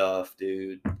 That stuff,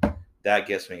 dude, that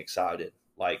gets me excited.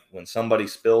 Like when somebody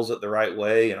spills it the right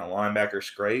way and a linebacker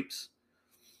scrapes,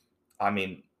 I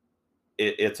mean,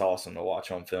 it's awesome to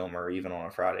watch on film or even on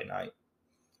a Friday night.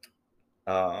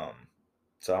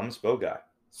 So I'm a spill guy.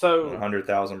 So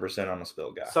 100,000% I'm a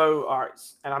spill guy. So, all right.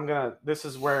 And this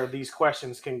is where these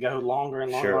questions can go longer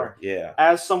and longer. Sure, yeah.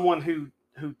 As someone who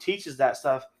teaches that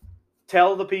stuff,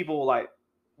 tell the people, like,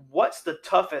 what's the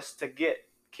toughest to get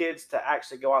kids to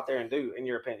actually go out there and do, in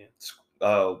your opinion?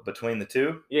 Oh, between the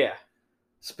two? Yeah.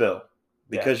 Spill.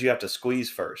 Because you have to squeeze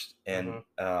first. And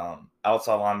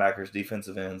outside linebackers,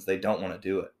 defensive ends, they don't want to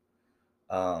do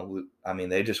it.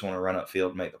 They just want to run upfield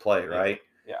and make the play, right?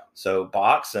 Yeah. So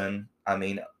boxing,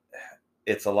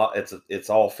 it's a lot. It's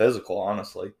all physical,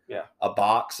 honestly. Yeah. A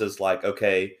box is like,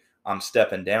 okay, I'm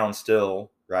stepping down still,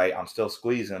 right? I'm still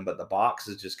squeezing, but the box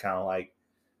is just kind of like,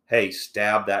 hey,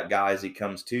 stab that guy as he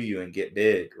comes to you and get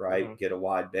big, right? Mm-hmm. Get a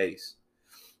wide base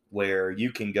where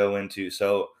you can go into.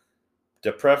 So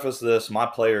to preface this, my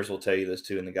players will tell you this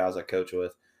too, and the guys I coach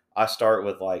with, I start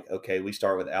with we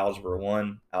start with Algebra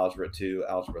 1, Algebra 2,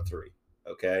 Algebra 3,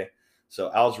 okay?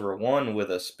 So Algebra 1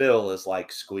 with a spill is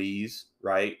like squeeze,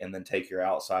 right? And then take your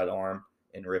outside arm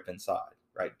and rip inside,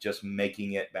 right? Just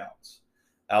making it bounce.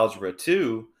 Algebra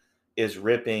 2 is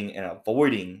ripping and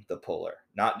avoiding the puller,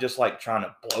 not just like trying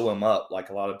to blow him up like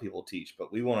a lot of people teach,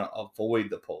 but we want to avoid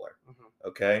the puller,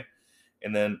 okay?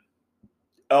 And then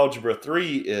Algebra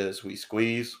 3 is we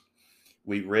squeeze,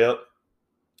 we rip,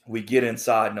 we get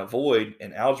inside and avoid,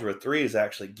 and algebra 3 is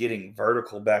actually getting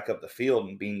vertical back up the field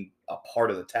and being a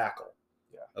part of the tackle.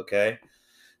 Yeah. Okay.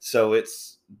 So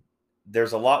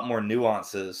there's a lot more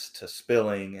nuances to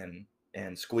spilling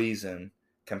and squeezing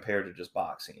compared to just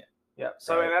boxing it. Yeah.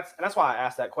 So right? and that's why I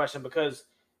asked that question, because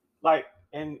like,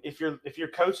 and if you're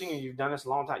coaching and you've done this a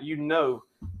long time, it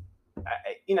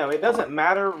doesn't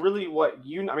matter really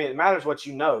it matters what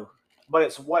you know, but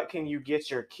it's what can you get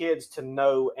your kids to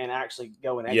know and actually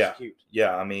go and execute.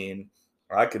 Yeah. I mean,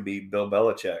 I could be Bill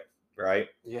Belichick, right?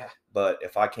 Yeah. But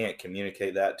if I can't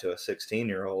communicate that to a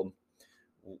 16-year-old,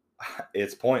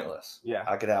 it's pointless. Yeah.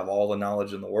 I could have all the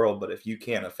knowledge in the world, but if you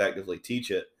can't effectively teach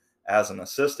it as an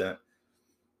assistant,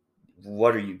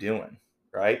 what are you doing?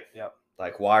 Right? Yep.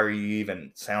 Like, why are you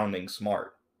even sounding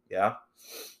smart? Yeah.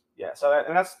 Yeah. So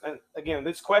and again,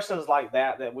 these questions like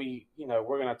that we're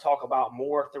going to talk about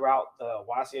more throughout the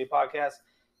YCA podcast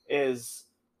is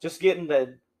just getting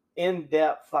the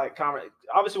in-depth, like,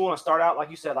 obviously we want to start out, like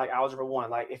you said, like algebra 1.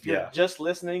 Like, if you're just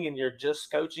listening and you're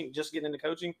just coaching, just getting into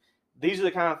coaching, these are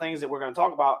the kind of things that we're going to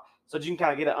talk about so that you can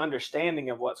kind of get an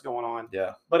understanding of what's going on.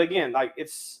 Yeah. But again, like,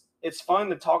 it's fun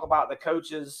to talk about the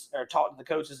coaches, or talk to the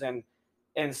coaches and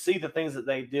see the things that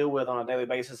they deal with on a daily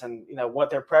basis, and what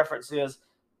their preference is.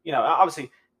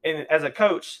 Obviously, and as a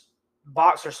coach,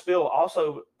 box or spill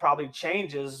also probably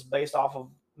changes based off of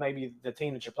maybe the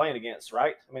team that you're playing against,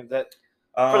 right? I mean, that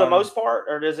for the most part,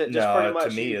 or does it just pretty much?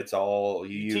 To me, it's all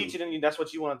you teach it, and that's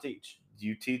what you want to teach.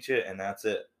 You teach it, and that's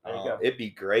it. There you go. It'd be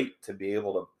great to be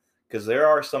able to, because there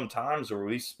are some times where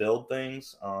we spilled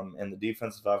things in the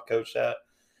defensive I've coached at,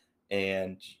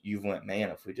 and you went, man,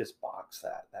 if we just box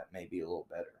that may be a little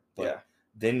better. But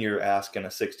then you're asking a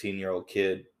 16-year-old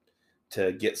kid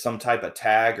to get some type of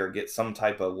tag or get some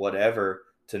type of whatever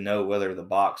to know whether the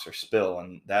box or spill,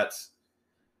 and that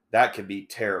could be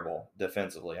terrible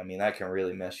defensively. I mean, that can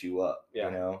really mess you up.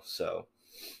 So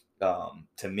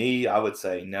to me, I would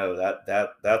say no.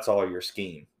 That's all your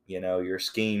scheme. Your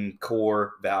scheme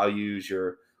core values,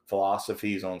 your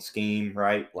philosophies on scheme,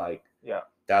 right? Like,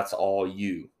 that's all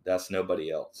you. That's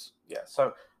nobody else. Yeah.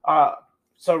 So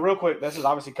real quick, this is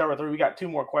obviously cover 3. We got 2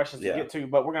 more questions to get to,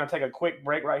 but we're going to take a quick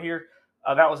break right here.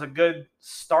 That was a good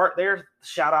start there.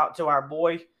 Shout out to our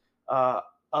boy, other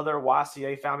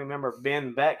YCA founding member,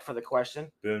 Ben Beck, for the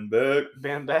question. Ben Beck.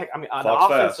 I mean, an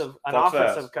offensive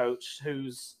coach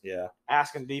who's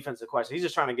asking defensive questions. He's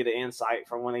just trying to get an insight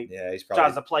from when he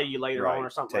tries to play you later on or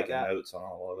something like that. Taking notes on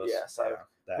all of us. Yeah, so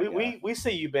we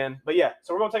see you, Ben. But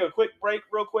so we're going to take a quick break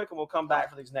real quick, and we'll come back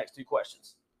for these next 2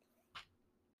 questions.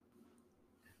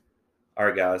 All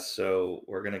right, guys, so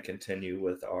we're going to continue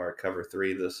with our cover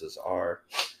 3. This is our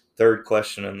 3rd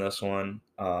question in this one.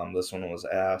 This one was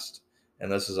asked, and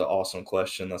this is an awesome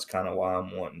question. That's kind of why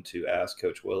I'm wanting to ask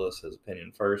Coach Willis his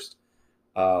opinion first.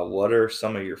 What are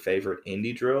some of your favorite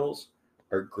indie drills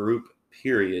or group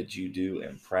periods you do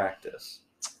in practice?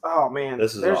 Oh, man.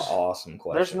 This is an awesome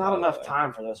question. There's not enough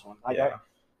time for this one. I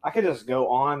could just go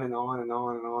on and on and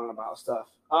on and on about stuff.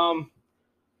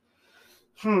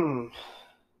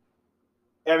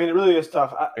 I mean, it really is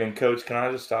tough. And Coach, can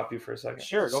I just stop you for a second?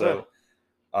 Sure, go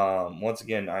ahead. Once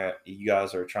again, you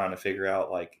guys are trying to figure out,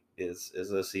 like, is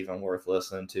this even worth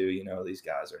listening to? These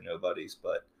guys are nobodies,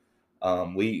 but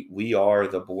we are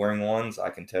the boring ones.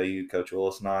 I can tell you, Coach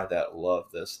Willis and I, that love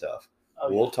this stuff.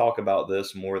 We'll talk about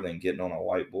this more than getting on a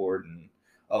whiteboard and,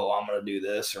 I'm going to do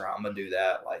this or I'm going to do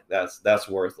that. Like, that's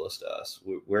worthless to us.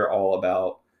 We're all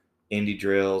about indie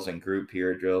drills and group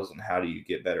period drills and how do you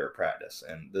get better at practice.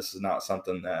 And this is not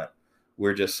something that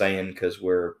we're just saying because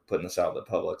we're putting this out to the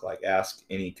public. Like, ask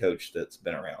any coach that's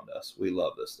been around us. We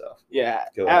love this stuff. Yeah.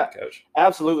 Go ahead, Coach.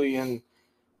 Absolutely. And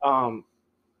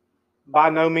by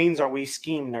no means are we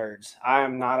scheme nerds. I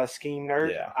am not a scheme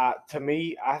nerd. Yeah. To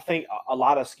me, I think a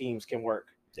lot of schemes can work.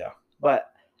 Yeah.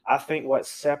 But I think what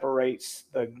separates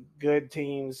the good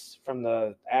teams from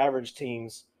the average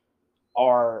teams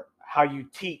are how you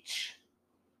teach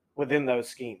within those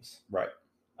schemes. Right.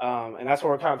 And that's what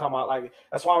we're kind of talking about. Like,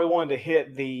 that's why we wanted to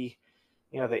hit the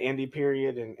indie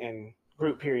period and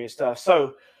group period stuff.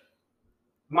 So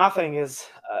my thing is,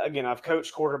 again, I've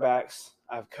coached quarterbacks,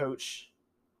 I've coached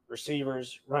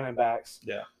receivers, running backs.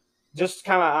 Yeah. Just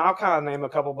I'll kind of name a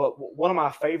couple, but one of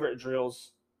my favorite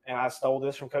drills, and I stole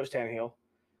this from Coach Tannehill,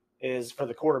 is for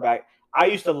the quarterback. I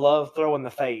used to love throwing the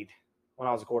fade when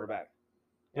I was a quarterback.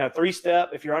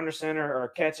 3-step, if you're under center, or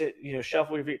catch it,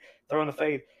 shuffle your feet, throw in the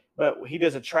fade. But he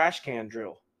does a trash can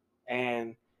drill,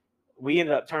 and we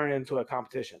ended up turning it into a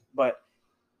competition. But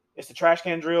it's the trash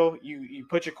can drill. You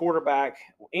put your quarterback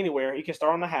anywhere. You can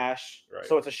start on the hash,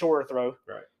 so it's a shorter throw.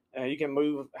 Right. You can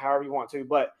move however you want to.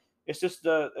 But It's just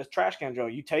a trash can drill.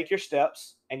 You take your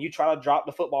steps and you try to drop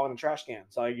the football in the trash can.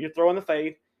 So you're throwing the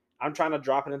fade. I'm trying to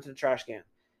drop it into the trash can.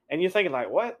 And you're thinking like,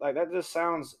 what? Like that just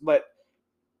sounds, but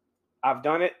I've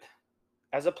done it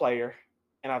as a player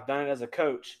and I've done it as a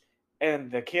coach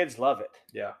and the kids love it.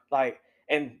 Yeah. Like,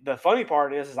 and the funny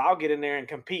part is I'll get in there and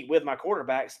compete with my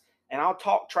quarterbacks and I'll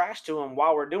talk trash to them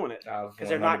while we're doing it because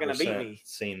they're not going to beat me.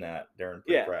 Seen that during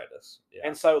pre-practice. Yeah.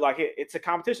 And so like it's a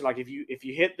competition. Like if you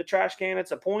hit the trash can,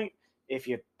 it's a point. If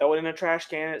you throw it in a trash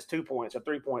can, it's 2 points or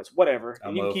 3 points, whatever.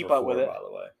 And you can keep up with it. By the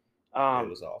way, it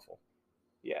was awful.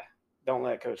 Yeah, don't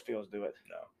let Coach Fields do it.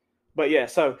 No. But yeah,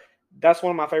 so that's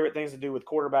one of my favorite things to do with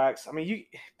quarterbacks. I mean,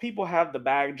 people have the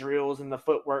bag drills and the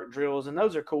footwork drills, and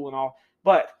those are cool and all.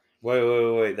 But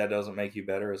wait, that doesn't make you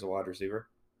better as a wide receiver?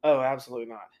 Oh, absolutely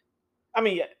not. I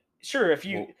mean, sure,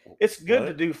 it's good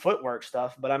to do footwork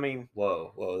stuff, but I mean,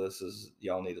 whoa,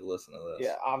 y'all need to listen to this.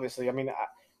 Yeah, obviously. I mean,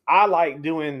 I like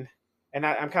doing, and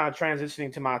I'm kind of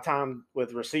transitioning to my time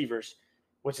with receivers,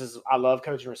 which is I love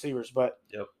coaching receivers, but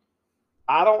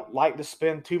I don't like to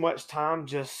spend too much time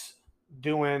just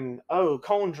doing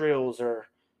cone drills or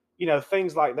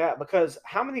things like that, because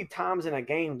how many times in a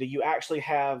game do you actually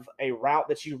have a route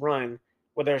that you run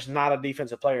where there's not a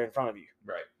defensive player in front of you?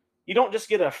 Right. You don't just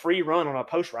get a free run on a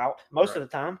post route most of the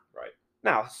time. Right.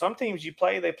 Now, some teams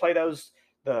they play those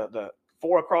the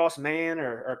 4 across man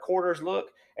or quarters look,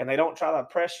 and they don't try to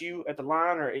press you at the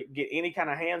line or get any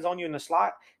kind of hands on you in the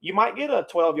slot. You might get a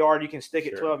 12-yard. You can stick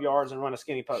it 12 yards and run a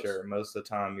skinny post. Sure. Most of the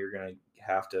time, you're going to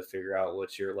have to figure out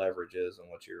what your leverage is and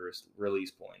what your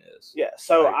release point is. Yeah.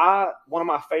 So one of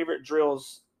my favorite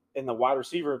drills in the wide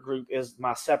receiver group is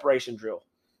my separation drill.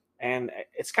 And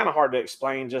it's kind of hard to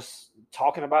explain just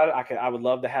talking about it. I would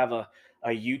love to have a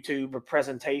YouTube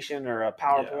presentation or a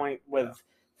PowerPoint with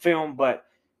film, but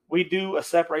we do a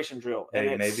separation drill. Hey,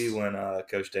 and maybe when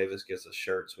Coach Davis gets us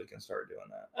shirts, we can start doing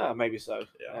that. Maybe so.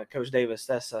 Yeah. Coach Davis,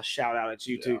 that's a shout out at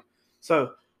you too.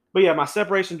 So, but yeah, my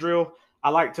separation drill,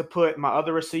 I like to put my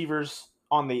other receivers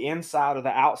on the inside or the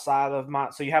outside of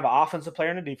so you have an offensive player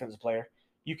and a defensive player.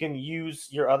 You can use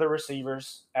your other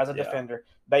receivers as a defender.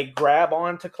 They grab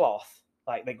onto cloth.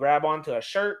 Like they grab onto a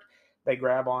shirt. They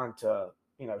grab onto,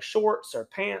 shorts or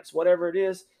pants, whatever it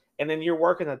is. And then you're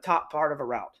working the top part of a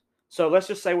route. So let's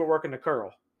just say we're working the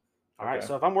curl. All right.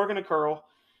 So if I'm working a curl,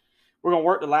 we're going to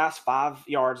work the last 5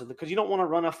 yards because you don't want to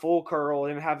run a full curl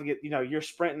and have to get, you're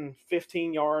sprinting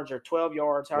 15 yards or 12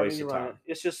 yards, however you run it.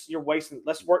 It's just you're wasting.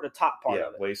 Let's work the top part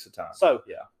of it. Waste of time. So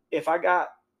if I got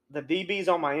the DB's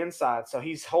on my inside, so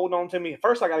he's holding on to me.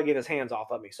 First, I got to get his hands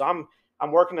off of me. So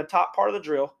I'm working the top part of the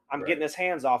drill. I'm getting his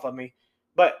hands off of me.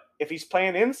 But if he's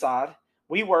playing inside,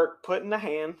 we work putting the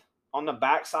hand on the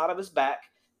back side of his back,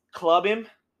 club him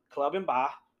by,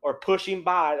 or push him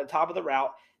by the top of the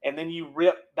route, and then you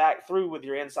rip back through with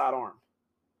your inside arm.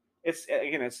 It's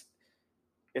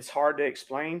hard to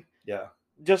explain. Yeah.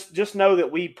 Just know that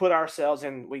we put ourselves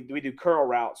in. We do curl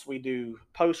routes, we do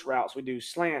post routes, we do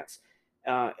slants.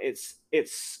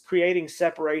 It's creating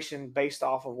separation based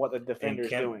off of what the defender is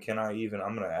doing.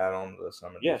 I'm going to add on to this.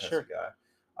 I'm a defensive guy.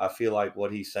 I feel like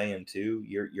what he's saying too,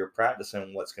 you're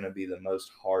practicing what's going to be the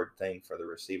most hard thing for the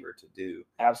receiver to do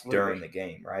during the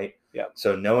game, right? Yeah.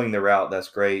 So knowing the route, that's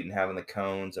great, and having the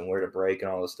cones and where to break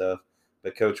and all this stuff.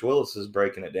 But Coach Willis is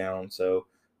breaking it down. So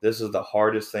this is the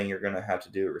hardest thing you're going to have to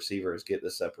do at receiver is get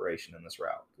the separation in this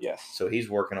route. Yes. So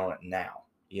he's working on it now.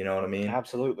 You know what I mean?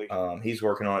 Absolutely. He's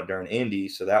working on it during Indy,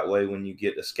 so that way when you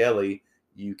get to Skelly,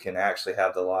 you can actually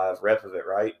have the live rep of it,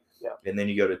 right? Yeah. And then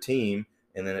you go to team,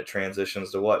 and then it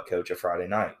transitions to what, Coach? A Friday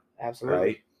night. Absolutely.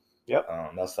 Right? Yep.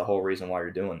 That's the whole reason why you're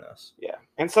doing this. Yeah.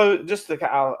 And so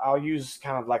I'll use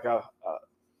kind of like a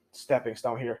stepping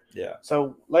stone here. Yeah.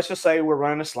 So let's just say we're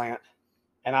running a slant,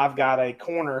 and I've got a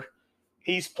corner.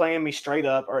 He's playing me straight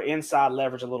up or inside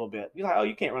leverage a little bit. You're like, oh,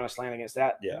 you can't run a slant against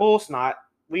that. Yeah. Bull snot.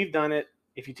 We've done it.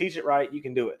 If you teach it right, you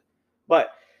can do it.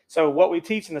 But so what we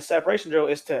teach in the separation drill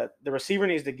is the receiver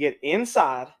needs to get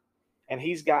inside, and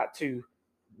he's got to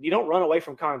 – you don't run away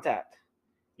from contact.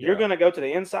 You're going to go to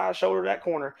the inside shoulder of that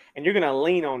corner, and you're going to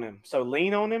lean on him. So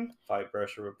lean on him. Fight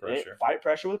pressure with pressure. Fight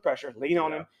pressure with pressure. Lean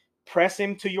on him. Press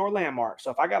him to your landmark.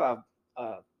 So if I got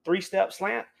a 3-step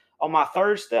slant, on my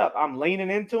 3rd step, I'm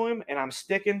leaning into him, and I'm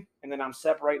sticking, and then I'm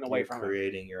separating away from him.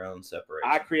 Creating your own separation.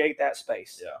 I create that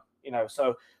space. Yeah.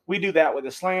 So we do that with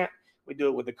the slant. We do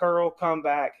it with the curl,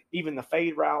 comeback, even the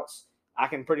fade routes. I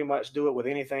can pretty much do it with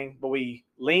anything. But we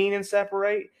lean and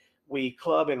separate. We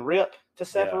club and rip to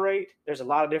separate. Yeah. There's a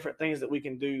lot of different things that we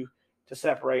can do to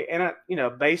separate. And,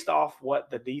 based off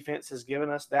what the defense has given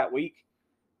us that week,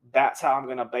 that's how I'm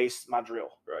going to base my drill.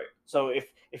 Right. So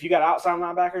if you got outside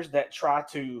linebackers that try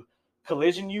to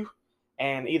collision you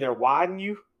and either widen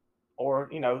you, or,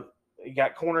 you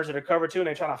got corners that are covered too and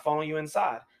they're trying to funnel you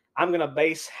inside. I'm going to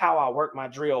base how I work my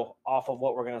drill off of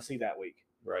what we're going to see that week.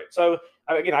 Right. So,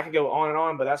 again, I can go on and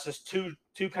on, but that's just two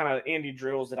kind of indie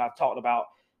drills that I've talked about.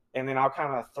 And then I'll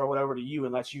kind of throw it over to you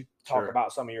and let you talk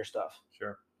about some of your stuff.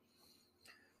 Sure.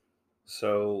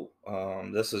 So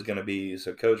this is going to be,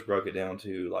 so Coach broke it down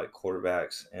to like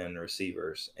quarterbacks and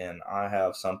receivers. And I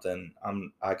have something,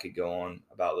 I could go on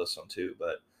about this one too,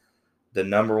 but the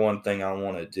number one thing I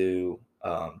want to do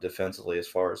defensively as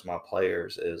far as my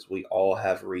players is we all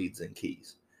have reads and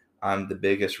keys. I'm the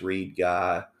biggest read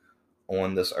guy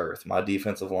on this earth. My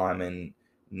defensive linemen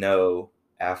know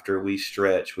after we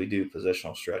stretch, we do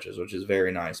positional stretches, which is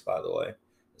very nice, by the way,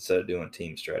 instead of doing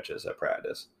team stretches at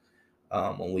practice.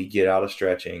 When we get out of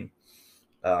stretching,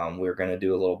 we're going to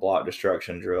do a little block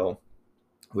destruction drill,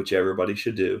 which everybody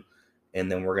should do.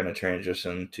 And then we're going to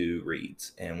transition to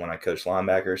reads. And when I coach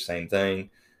linebackers, same thing.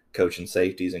 Coaching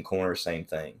safeties and corners, same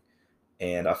thing.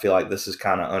 And I feel like this is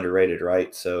kind of underrated,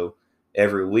 right? So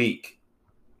every week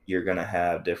you're going to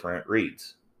have different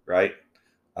reads, right?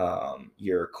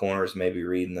 Your corners may be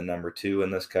reading the number 2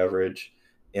 in this coverage.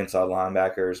 Inside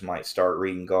linebackers might start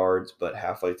reading guards, but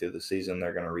halfway through the season,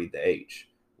 they're going to read the H.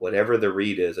 Whatever the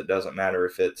read is, it doesn't matter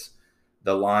if it's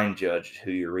the line judge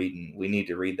who you're reading. We need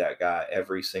to read that guy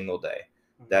every single day.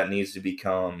 That needs to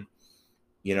become,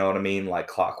 you know what I mean, like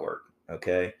clockwork,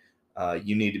 okay?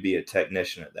 You need to be a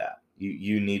technician at that.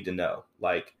 You need to know.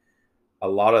 Like a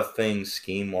lot of things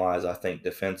scheme-wise, I think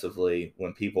defensively,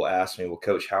 when people ask me, well,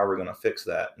 Coach, how are we going to fix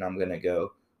that? And I'm going to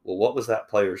go, well, what was that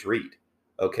player's read?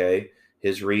 Okay,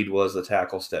 his read was the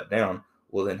tackle step down.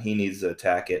 Well, then he needs to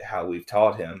attack it how we've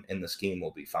taught him, and the scheme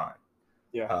will be fine.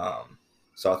 Yeah.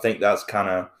 So I think that's kind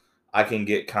of, I can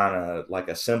get kind of like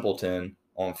a simpleton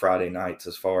on Friday nights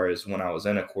as far as when I was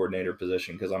in a coordinator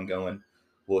position, because I'm going,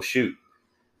 well, shoot,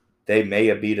 they may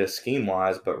have beat us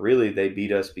scheme-wise, but really they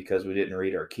beat us because we didn't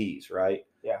read our keys, right?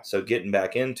 Yeah. So getting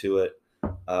back into it,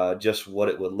 just what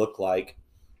it would look like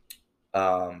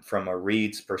from a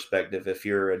reads perspective. If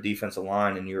you're a defensive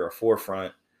line and you're a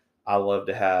forefront, I love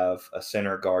to have a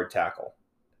center guard tackle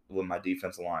with my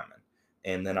defensive lineman.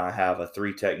 And then I have a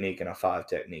 3 technique and a 5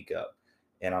 technique up.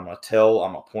 And I'm going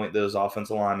to point those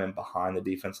offensive linemen behind the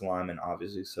defensive linemen,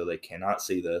 obviously, so they cannot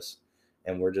see this.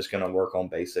 And we're just going to work on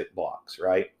basic blocks,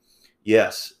 right?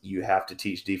 Yes, you have to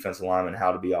teach defensive linemen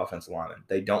how to be offensive linemen.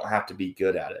 They don't have to be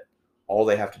good at it. All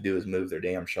they have to do is move their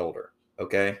damn shoulder,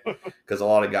 okay? Because a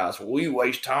lot of guys, well, we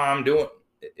waste time doing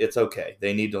it. It's okay.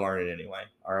 They need to learn it anyway,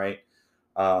 all right?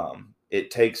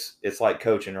 It's like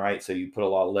coaching, right? So you put a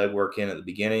lot of leg work in at the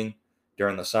beginning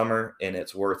during the summer, and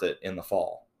it's worth it in the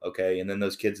fall, okay? And then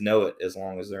those kids know it as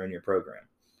long as they're in your program.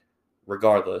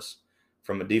 Regardless,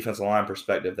 from a defensive line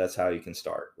perspective, that's how you can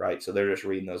start, right? So they're just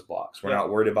reading those blocks. We're not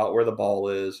worried about where the ball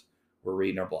is. We're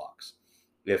reading our blocks.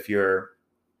 If you're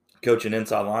coaching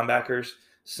inside linebackers,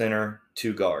 center,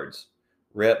 2 guards.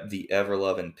 Rep the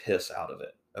ever-loving piss out of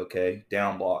it, okay?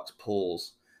 Down blocks,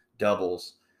 pulls,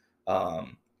 doubles,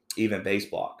 even base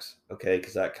blocks, okay?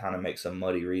 Because that kind of makes a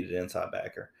muddy read at inside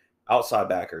backer. Outside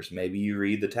backers, maybe you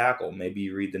read the tackle. Maybe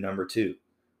you read the number 2,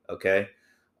 okay?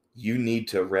 You need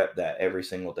to rep that every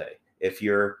single day. If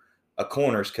you're a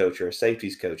corners coach or a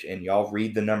safeties coach and y'all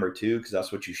read the number 2, because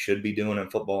that's what you should be doing in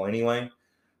football anyway,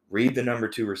 read the number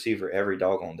 2 receiver every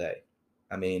doggone day.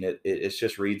 I mean, it's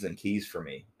just reads and keys for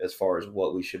me as far as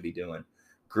what we should be doing.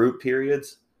 Group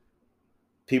periods,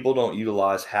 people don't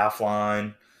utilize half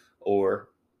line or,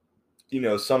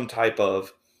 some type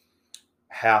of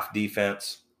half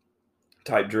defense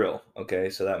type drill. Okay,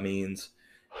 so that means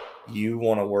you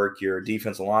want to work your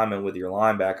defensive lineman with your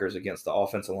linebackers against the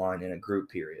offensive line in a group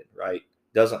period, right?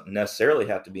 Doesn't necessarily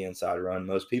have to be inside run.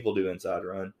 Most people do inside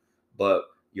run, but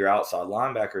your outside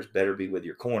linebackers better be with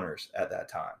your corners at that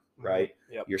time, right?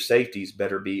 Yep. Your safeties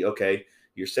better be,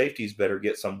 your safeties better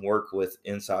get some work with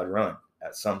inside run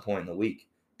at some point in the week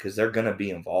because they're going to be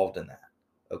involved in that,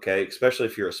 okay? Especially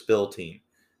if you're a spill team.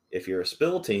 If you're a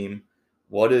spill team,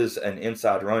 what is an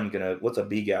inside run what's a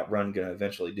B-gap run going to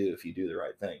eventually do if you do the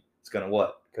right thing? It's going to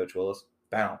what, Coach Willis?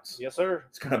 Bounce. Yes, sir.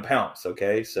 It's going to bounce,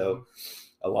 okay? So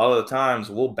a lot of the times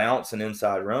we'll bounce an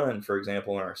inside run, for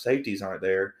example, when our safeties aren't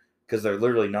there because they're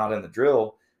literally not in the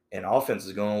drill, and offense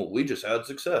is going, well, we just had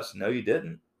success. No, you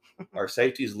didn't. Our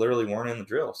safeties literally weren't in the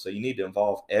drill. So you need to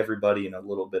involve everybody in a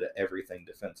little bit of everything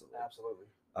defensively. Absolutely.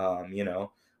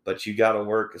 But you got to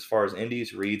work as far as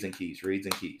indies, reads and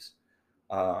keys.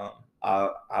 I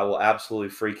will absolutely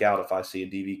freak out if I see a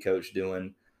DB coach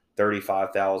doing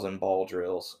 35,000 ball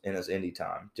drills in his indie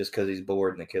time just because he's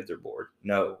bored and the kids are bored.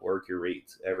 No, work your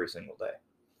reads every single day.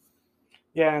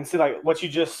 Yeah, and see, like what you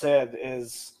just said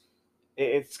is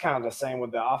it's kind of the same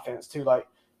with the offense too. Like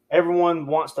everyone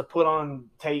wants to put on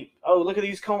tape. Oh, look at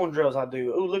these cone drills I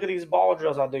do. Oh, look at these ball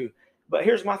drills I do. But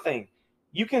here's my thing: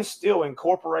 you can still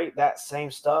incorporate that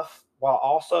same stuff while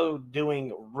also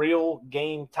doing real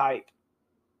game type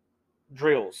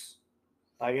drills.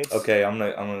 Like it's Okay, I'm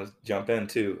gonna jump in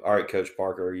too. All right, Coach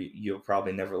Parker, you'll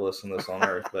probably never listen to this on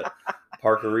Earth, but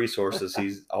Parker Resources,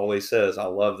 he's always says, I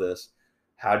love this.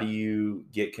 How do you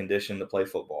get conditioned to play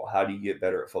football? How do you get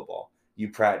better at football? You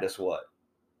practice what?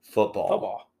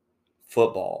 Football.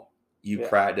 Football. You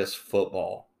practice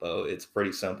football, Bo. It's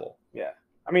pretty simple. Yeah.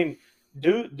 I mean,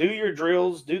 do your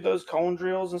drills, do those cone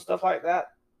drills and stuff like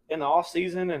that in the off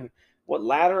season, and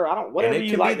whatever you like to do. And it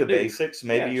can be the basics.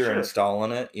 Maybe you're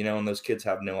installing it, and those kids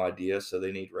have no idea, so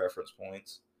they need reference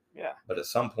points. Yeah. But at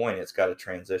some point, it's got to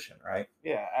transition, right?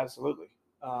 Yeah, absolutely.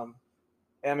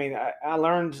 I mean, I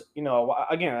learned,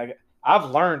 again, I've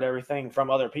learned everything from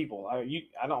other people.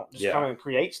 I don't just come and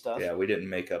create stuff. Yeah, we didn't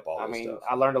make up all this stuff.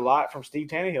 I learned a lot from Steve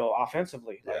Tannehill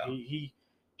offensively. Like he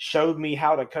showed me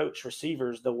how to coach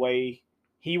receivers the way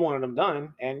he wanted them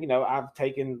done. And, I've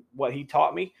taken what he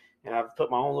taught me and I've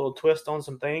put my own little twist on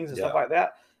some things and stuff like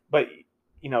that. But,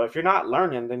 if you're not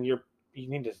learning, then you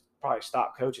need to probably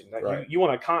stop coaching. Like you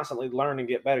want to constantly learn and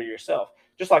get better yourself,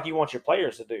 just like you want your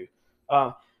players to do.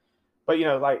 But,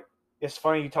 like, it's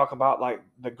funny you talk about, like,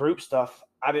 the group stuff.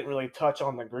 I didn't really touch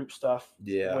on the group stuff.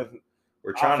 Yeah.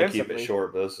 We're trying to keep it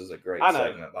short, but this is a great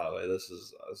segment, by the way. This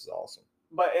is awesome.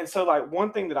 And so, like,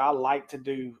 one thing that I like to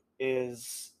do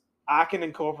is I can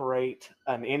incorporate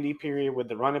an indie period with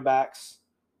the running backs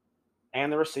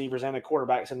and the receivers and the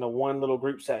quarterbacks into one little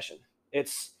group session.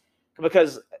 It's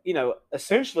because,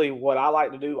 essentially what I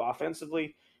like to do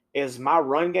offensively is my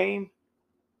run game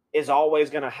is always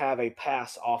going to have a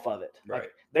pass off of it. Right.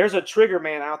 Like, there's a trigger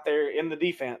man out there in the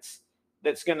defense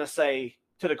that's going to say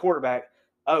to the quarterback,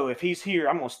 oh, if he's here,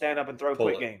 I'm going to stand up and throw a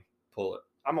quick game. Pull it.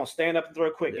 I'm going to stand up and throw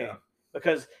a quick game.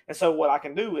 And so what I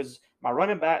can do is my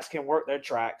running backs can work their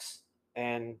tracks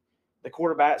and the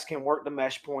quarterbacks can work the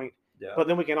mesh point. Yeah. But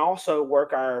then we can also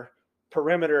work our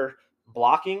perimeter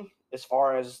blocking as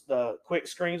far as the quick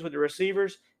screens with the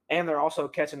receivers, and they're also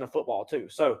catching the football too.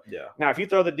 So now if you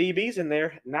throw the DBs in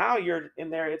there, now you're in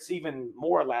there, it's even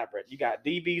more elaborate. You got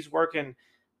DBs working,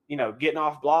 getting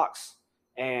off blocks,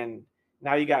 and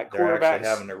now you got quarterbacks. They're actually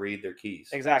having to read their keys.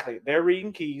 Exactly. They're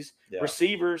reading keys. Yeah.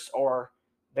 Receivers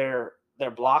they're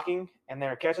blocking and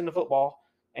they're catching the football.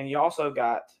 And you also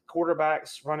got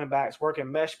quarterbacks, running backs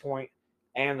working mesh point,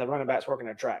 and the running backs working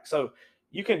their track. So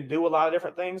you can do a lot of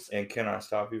different things. And can I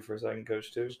stop you for a second,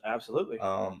 Coach, too? Absolutely.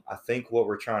 I think what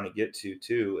we're trying to get to,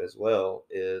 too, as well,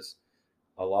 is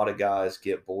a lot of guys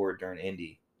get bored during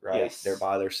Indy, right? Yes. They're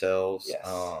by themselves. Yes.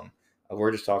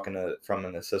 We're just talking from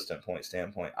an assistant point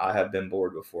standpoint. I have been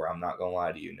bored before. I'm not going to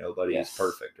lie to you. Nobody is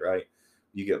perfect, right?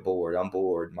 You get bored. I'm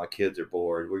bored. My kids are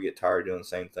bored. We get tired doing the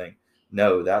same thing.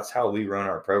 No, that's how we run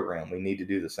our program. We need to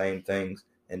do the same things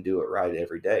and do it right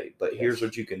every day. But here's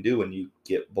what you can do when you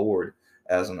get bored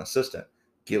as an assistant.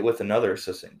 Get with another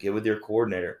assistant. Get with your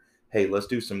coordinator. Hey, let's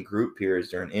do some group periods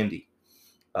during Indy.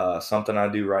 Something I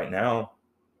do right now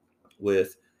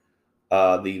with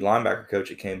the linebacker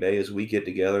coach at Cane Bay is we get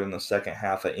together in the second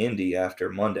half of Indy after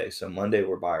Monday. So Monday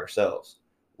we're by ourselves.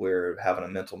 We're having a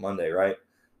mental Monday, right?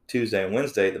 Tuesday and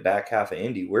Wednesday, the back half of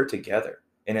Indy, we're together.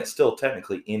 And it's still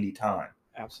technically Indy time.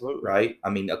 Absolutely. Right? I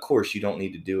mean, of course, you don't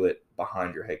need to do it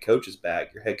behind your head coach's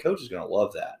back. Your head coach is going to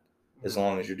love that as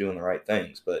long as you're doing the right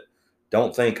things. But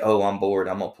don't think, oh, I'm bored,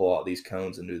 I'm going to pull out these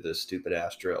cones and do this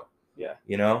stupid-ass drill. Yeah.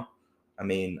 I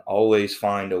mean, always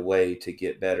find a way to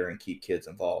get better and keep kids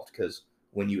involved. Because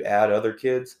when you add other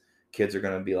kids are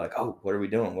going to be like, oh, what are we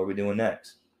doing? What are we doing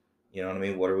next? You know what I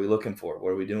mean? What are we looking for? What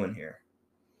are we doing here?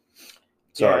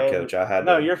 Sorry, Coach. I had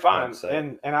no, you're fine.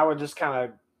 And I would just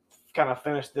kind of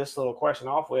finish this little question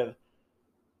off with,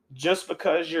 just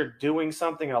because you're doing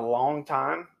something a long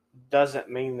time doesn't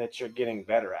mean that you're getting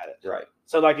better at it. Right.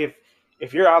 So, like,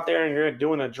 if you're out there and you're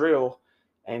doing a drill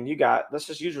and you got, let's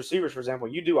just use receivers, for example,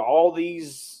 you do all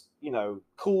these,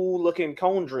 cool looking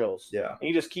cone drills. Yeah. And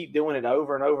you just keep doing it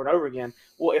over and over and over again.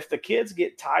 Well, if the kids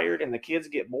get tired and the kids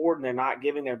get bored and they're not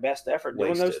giving their best effort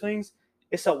doing those things,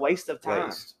 it's a waste of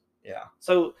time. Yeah.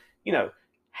 So,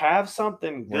 have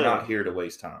something good. We're not here to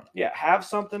waste time. Yeah. Have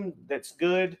something that's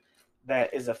good,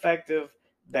 that is effective,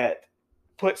 that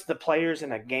puts the players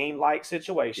in a game-like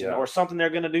situation or something they're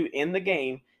going to do in the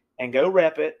game, and go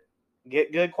rep it,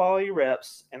 get good quality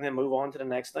reps, and then move on to the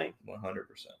next thing. 100%.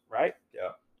 Right? Yeah.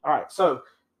 All right. So,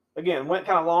 again, went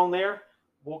kind of long there.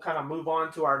 We'll kind of move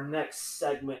on to our next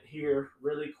segment here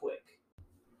really quick.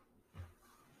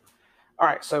 All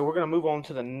right, so we're going to move on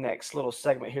to the next little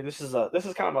segment here. This is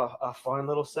kind of a fun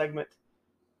little segment.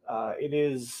 It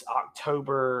is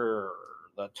October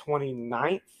the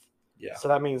 29th. Yeah. So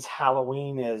that means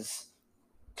Halloween is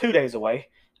 2 days away.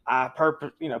 I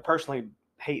personally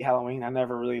hate Halloween. I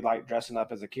never really liked dressing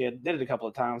up as a kid. Did it a couple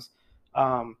of times.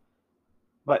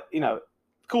 But,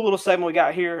 cool little segment we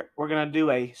got here. We're going to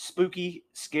do a spooky,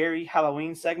 scary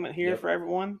Halloween segment here for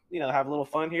everyone. Have a little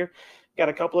fun here. Got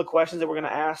a couple of questions that we're going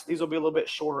to ask. These will be a little bit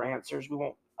shorter answers. We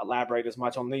won't elaborate as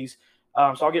much on these.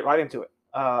 So I'll get right into it.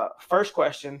 First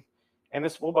question, and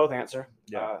this we'll both answer.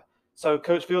 Yeah. So,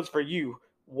 Coach Fields, for you,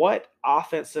 what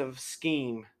offensive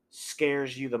scheme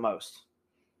scares you the most?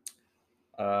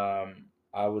 I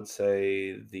would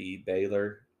say the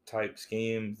Baylor type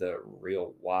scheme, the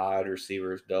real wide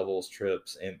receivers, doubles,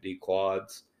 trips, empty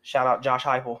quads. Shout out Josh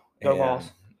Heupel. Go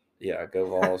Vols. Yeah, go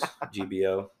Vols.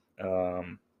 GBO.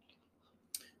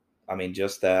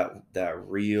 Just that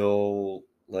real,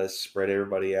 let's spread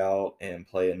everybody out and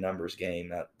play a numbers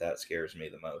game. That scares me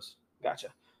the most. Gotcha.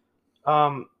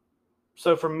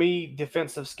 So for me,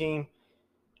 defensive scheme,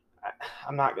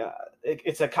 I'm not gonna.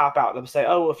 It's a cop out to say,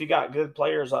 oh, if you got good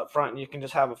players up front and you can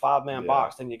just have a 5-man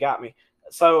box, then you got me.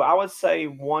 So I would say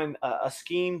a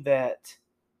scheme that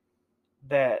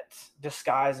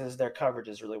disguises their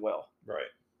coverages really well.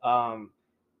 Right.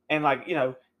 And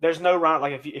there's no run.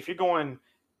 Like if you're going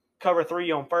cover 3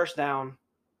 on first down,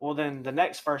 well then the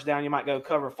next first down you might go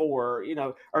cover 4,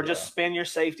 or just spin your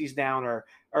safeties down,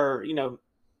 or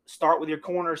start with your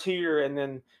corners here and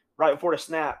then right before the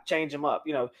snap change them up.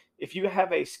 If you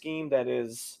have a scheme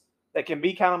that can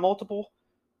be kind of multiple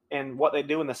and what they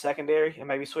do in the secondary and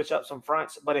maybe switch up some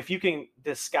fronts, but if you can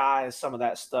disguise some of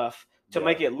that stuff to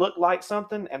make it look like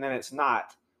something and then it's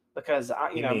not, because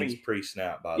he means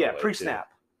pre-snap, by the way. Yeah, pre-snap.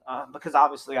 Because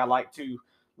obviously I like to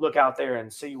look out there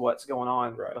and see what's going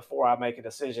on before I make a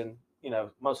decision,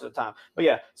 most of the time. But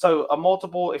yeah, so a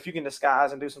multiple, if you can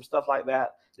disguise and do some stuff like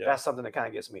that, that's something that kind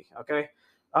of gets me. Okay.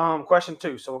 Question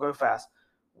 2. So we'll go fast.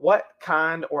 What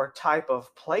kind or type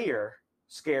of player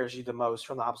scares you the most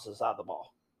from the opposite side of the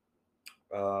ball?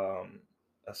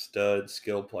 A stud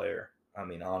skill player.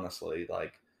 Honestly,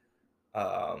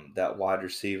 that wide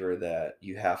receiver that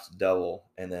you have to double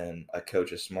and then a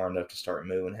coach is smart enough to start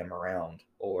moving him around,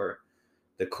 or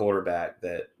the quarterback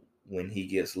that when he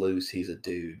gets loose, he's a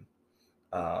dude.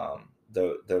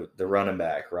 The running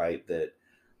back, right, that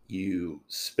you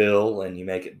spill and you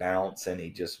make it bounce and he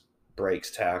just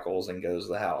breaks tackles and goes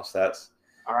to the house. That's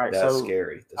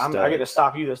scary. I get to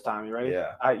stop you this time. You ready?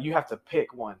 Yeah. You have to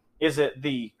pick one. Is it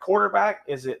the quarterback?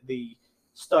 Is it the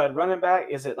stud running back?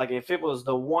 Is it if it was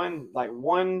the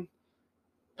one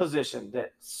position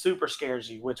that super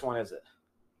scares you, which one is it?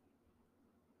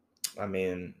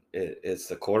 It's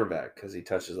the quarterback because he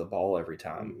touches the ball every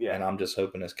time. Yeah. And I'm just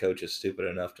hoping his coach is stupid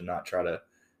enough to not try to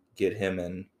get him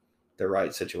in the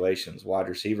right situations. Wide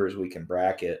receivers, we can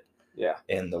bracket. Yeah.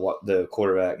 And the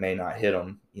quarterback may not hit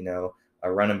him.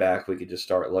 A running back, we could just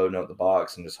start loading up the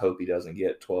box and just hope he doesn't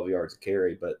get 12 yards of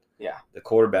carry. But the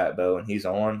quarterback, Bo, and he's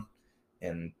on,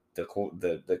 and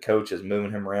the coach is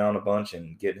moving him around a bunch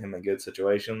and getting him in good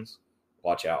situations,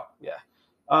 watch out. Yeah.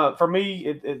 For me,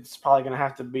 it's probably going to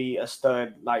have to be a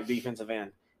stud defensive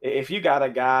end. If you got a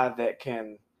guy that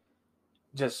can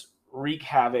just wreak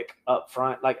havoc up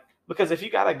front, because if you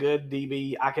got a good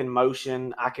DB, I can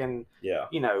motion, I can,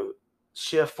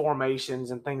 shift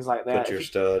formations and things like that. Put your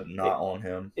stud not on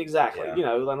him. Exactly.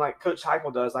 Yeah. And like Coach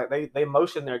Heupel does, they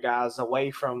motion their guys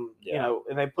away from,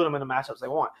 and they put them in the matchups they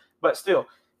want. But still,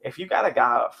 if you got a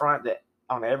guy up front that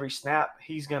on every snap,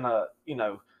 he's going to,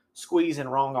 squeeze in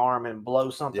wrong arm and blow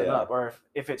something up. Or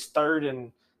if it's 3rd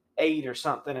and 8 or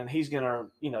something and he's going to,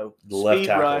 the left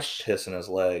tackle's rush, pissing his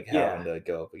leg having to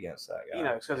go up against that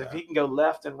guy. Because if he can go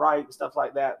left and right and stuff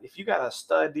like that, if you got a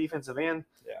stud defensive end,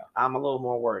 I'm a little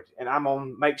more worried. And I'm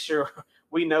going to make sure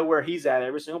we know where he's at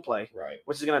every single play,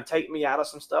 which is going to take me out of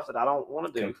some stuff that I don't want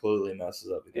to do. Completely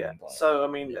messes up the game plan. So,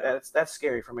 that's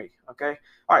scary for me, okay?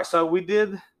 All right, so we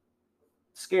did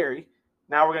scary.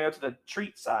 Now we're going to go to the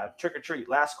treat side, trick or treat.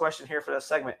 Last question here for this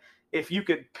segment. If you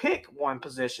could pick one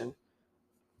position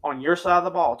on your side of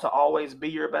the ball to always be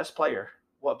your best player,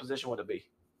 what position would it be?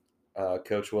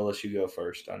 Coach Willis, you go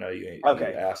first. I know you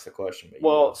asked the question.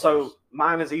 Well, so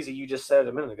mine is easy. You just said it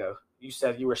a minute ago. You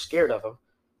said you were scared of him.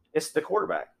 It's the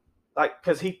quarterback.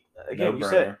 Because you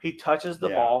said it, he touches the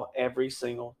ball every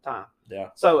single time. Yeah.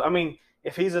 So,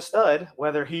 if he's a stud,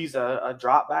 whether he's a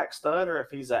drop back stud or if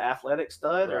he's an athletic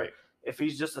stud or if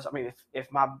he's just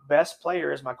if my best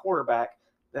player is my quarterback,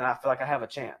 then I feel like I have a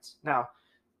chance. Now,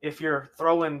 if you're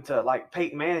throwing to like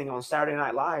Peyton Manning on Saturday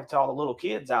Night Live to all the little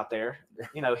kids out there,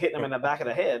 hitting them in the back of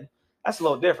the head, that's a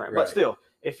little different. Right. But still,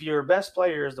 if your best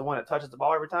player is the one that touches the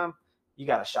ball every time, you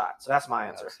got a shot. So that's my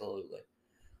answer. Absolutely.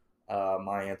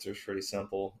 My answer is pretty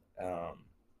simple.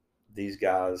 These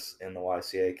guys in the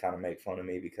YCA kind of make fun of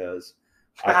me because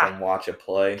I can watch a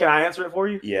play. Can I answer it for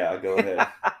you? Yeah, go ahead.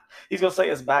 He's going to say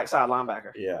it's backside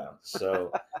linebacker. Yeah,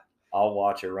 so I'll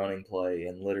watch a running play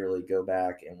and literally go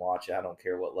back and watch it. I don't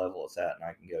care what level it's at, and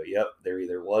I can go, yep, there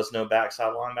either was no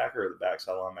backside linebacker or the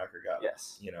backside linebacker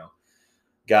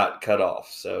got cut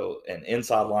off. So an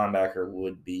inside linebacker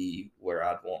would be where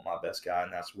I'd want my best guy,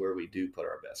 and that's where we do put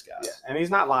our best guys. Yeah, and he's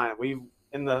not lying. We've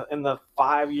in the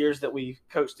 5 years that we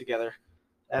coached together,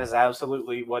 that is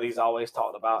absolutely what he's always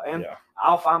talked about. And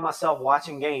I'll find myself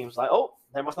watching games like, oh,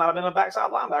 there must not have been a backside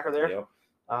linebacker there.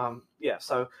 Yep.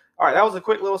 So, all right, that was a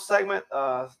quick little segment,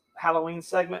 Halloween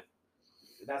segment.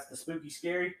 That's the spooky,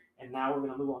 scary. And now we're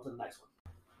going to move on to the next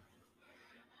one.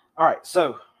 All right,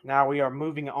 so now we are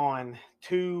moving on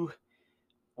to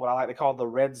what I like to call the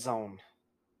red zone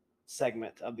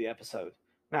segment of the episode.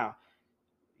 Now,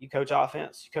 you coach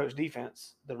offense, you coach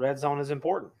defense. The red zone is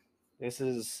important. This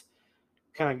is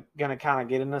going to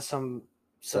get into some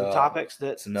topics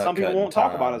that some people won't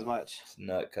talk about as much. It's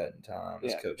nut cutting time,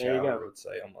 as Coach Howard would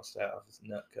say on my staff. It's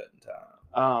nut cutting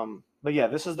time. But yeah,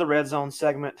 this is the red zone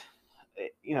segment.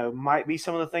 It, might be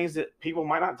some of the things that people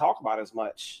might not talk about as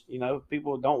much.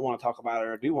 People don't want to talk about it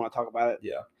or do want to talk about it.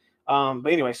 Yeah.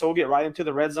 But anyway, so we'll get right into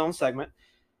the red zone segment.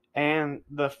 And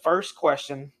the first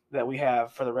question that we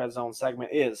have for the red zone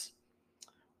segment is,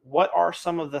 what are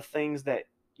some of the things that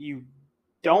you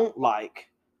don't like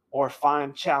or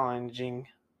find challenging?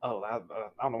 Oh, I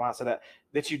don't know why I said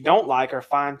that you don't like or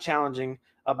find challenging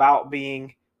about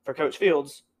being, for Coach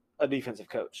Fields, a defensive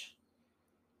coach?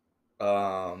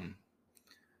 All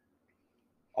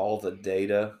the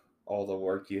data, all the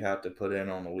work you have to put in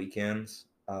on the weekends.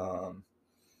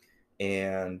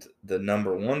 And the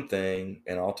number one thing,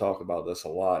 and I'll talk about this a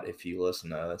lot if you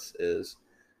listen to us, is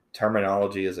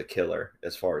terminology is a killer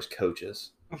as far as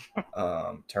coaches.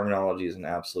 Terminology is an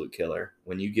absolute killer.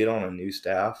 When you get on a new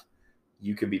staff,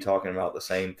 you could be talking about the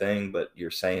same thing, but you're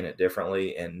saying it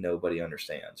differently and nobody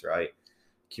understands, right?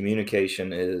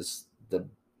 Communication is the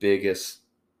biggest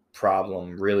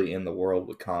problem really in the world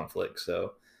with conflict.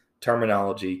 So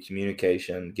terminology,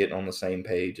 communication, getting on the same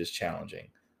page is challenging.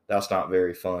 That's not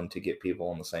very fun to get people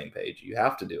on the same page. You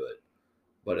have to do it,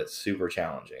 but it's super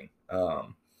challenging.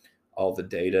 All the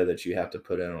data that you have to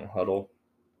put in on Huddle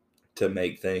to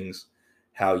make things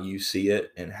how you see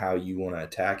it and how you want to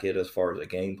attack it as far as a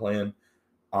game plan,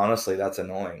 honestly, that's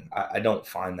annoying. I don't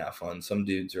find that fun. Some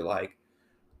dudes are like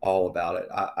all about it.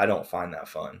 I don't find that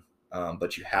fun,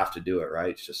 but you have to do it,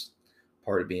 right? It's just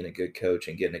part of being a good coach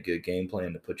and getting a good game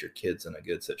plan to put your kids in a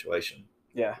good situation.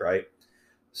 Yeah. Right?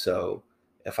 So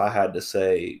if I had to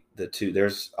say the two,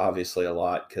 there's obviously a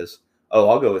lot because,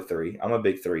 I'll go with three. I'm a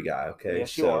big three guy, okay?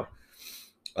 Yes, you are.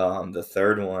 The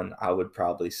third one I would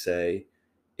probably say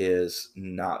is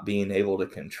not being able to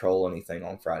control anything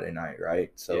on Friday night,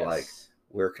 right? So, like,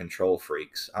 we're control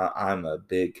freaks. I'm a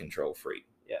big control freak,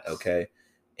 okay?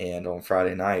 And on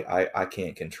Friday night, I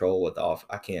can't control what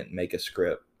I can't make a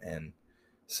script and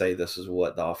say this is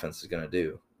what the offense is going to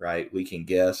do, right? We can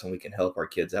guess and we can help our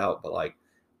kids out, but, like,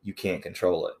 you can't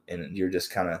control it. And you're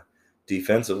just kind of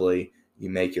defensively, you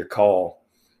make your call.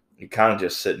 You're kind of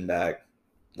just sitting back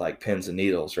like pins and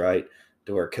needles, right?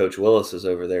 To where Coach Willis is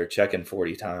over there checking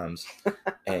 40 times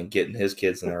and getting his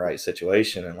kids in the right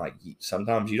situation. And, like,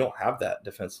 sometimes you don't have that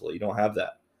defensively. You don't have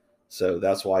that. So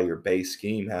that's why your base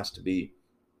scheme has to be,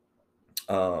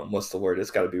 what's the word? It's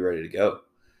got to be ready to go.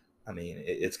 I mean,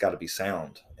 it's got to be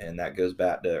sound. And that goes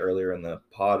back to earlier in the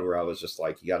pod where I was just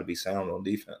like, you got to be sound on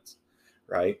defense,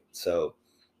 right? So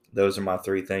those are my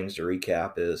three things to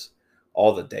recap is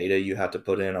all the data you have to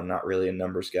put in. I'm not really a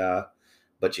numbers guy,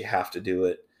 but you have to do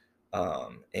it.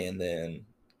 And then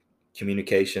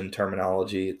communication,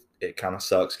 terminology, it kind of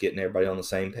sucks getting everybody on the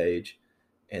same page.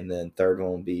 And then third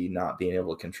one would be not being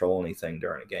able to control anything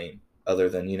during a game other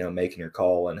than, making your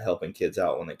call and helping kids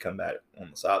out when they come back on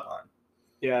the sideline.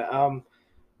 Yeah.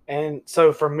 And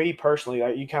so for me personally,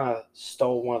 you kind of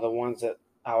stole one of the ones that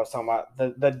I was talking about.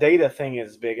 The data thing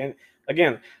is big. And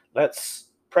again, let's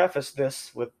preface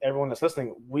this with everyone that's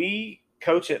listening. We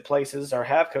coach at places or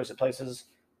have coached at places.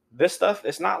 This stuff,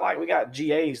 it's not like we got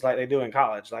GAs like they do in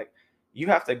college. Like, you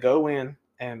have to go in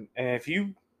and if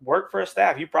you work for a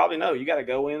staff, you probably know you got to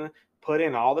go in, put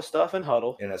in all the stuff in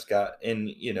Huddle. And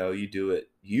you do it.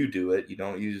 You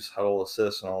don't use Huddle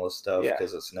Assist and all this stuff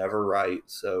because it's never right.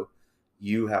 So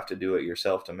you have to do it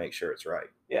yourself to make sure it's right.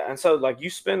 Yeah, and so like you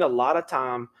spend a lot of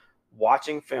time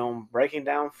watching film, breaking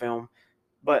down film,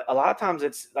 but a lot of times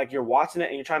it's like you're watching it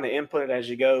and you're trying to input it as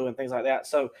you go and things like that.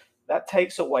 So that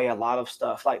takes away a lot of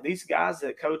stuff. Like these guys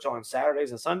that coach on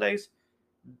Saturdays and Sundays,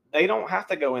 they don't have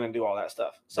to go in and do all that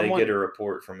stuff. They get a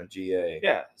report from a GA.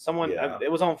 Yeah,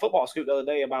 it was on Football Scoop the other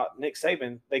day about Nick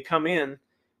Saban. They come in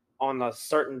on a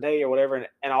certain day or whatever,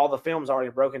 and all the film's already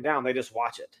broken down. They just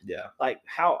watch it. Yeah. Like,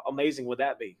 how amazing would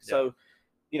that be? Yeah. So,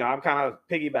 I'm kind of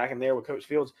piggybacking there with Coach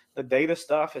Fields. The data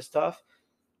stuff is tough.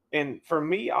 And for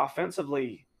me,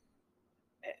 offensively,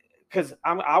 because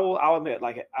I'll admit,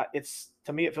 like,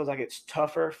 to me, it feels like it's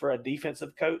tougher for a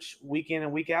defensive coach week in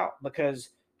and week out, because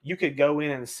you could go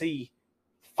in and see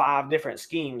 5 different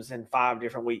schemes in 5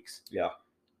 different weeks. Yeah.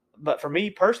 But for me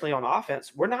personally on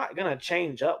offense, we're not going to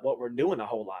change up what we're doing a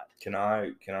whole lot. Can I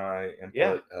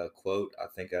input a quote? I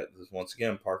think once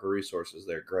again, Parker Resources,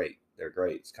 they're great. They're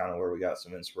great. It's kind of where we got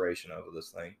some inspiration over this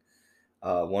thing.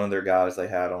 One of their guys they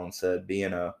had on said,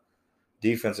 being a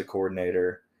defensive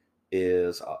coordinator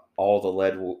is all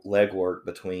the leg work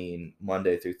between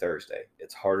Monday through Thursday.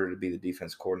 It's harder to be the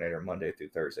defense coordinator Monday through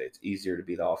Thursday. It's easier to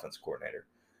be the offense coordinator.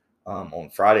 On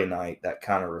Friday night, that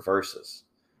kind of reverses.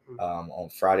 On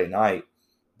Friday night,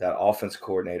 that offense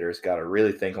coordinator has got to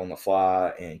really think on the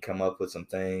fly and come up with some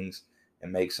things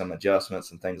and make some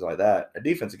adjustments and things like that. A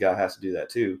defensive guy has to do that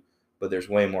too, but there's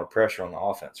way more pressure on the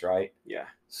offense, right? Yeah.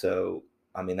 So,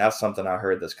 I mean, that's something I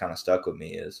heard that's kind of stuck with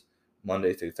me is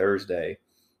Monday through Thursday,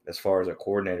 as far as a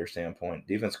coordinator standpoint,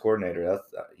 defense coordinator,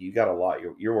 you got a lot.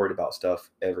 You're worried about stuff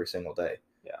every single day.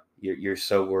 Yeah. You're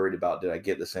so worried about, did I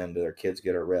get this in? Do their kids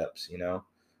get our reps,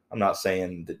 I'm not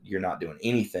saying that you're not doing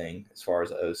anything as far as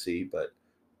the OC, but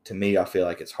to me, I feel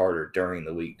like it's harder during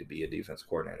the week to be a defense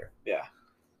coordinator. Yeah.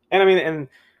 And I mean,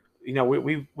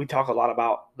 we talk a lot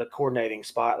about the coordinating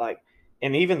spot, like,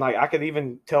 and even like I could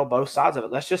even tell both sides of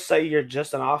it. Let's just say you're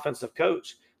just an offensive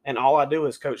coach and all I do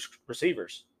is coach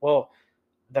receivers. Well,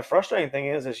 the frustrating thing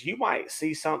is you might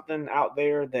see something out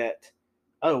there that,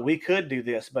 oh, we could do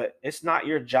this, but it's not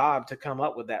your job to come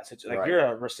up with that situation. Like, right. You're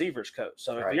a receivers coach.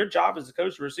 So if your job is to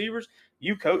coach the receivers,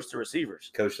 you coach the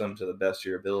receivers. Coach them to the best of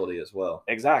your ability as well.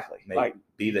 Exactly.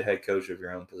 Be the head coach of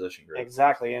your own position group.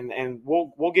 Exactly. And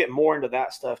we'll get more into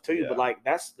that stuff too. Yeah. But like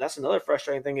that's another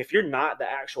frustrating thing. If you're not the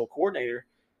actual coordinator,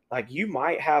 like you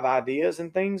might have ideas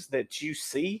and things that you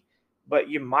see, but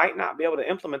you might not be able to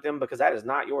implement them because that is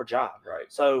not your job. Right.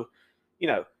 So,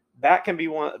 that can be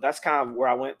that's kind of where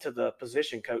I went to the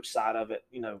position coach side of it,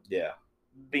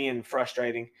 being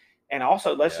frustrating. And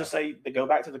also, let's just say, to go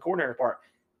back to the coordinator part,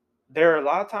 there are a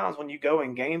lot of times when you go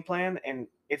and game plan, and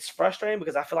it's frustrating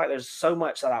because I feel like there's so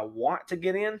much that I want to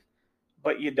get in,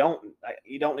 but you don't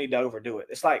need to overdo it.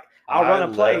 It's like I'll run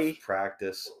a play. Left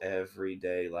practice every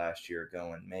day last year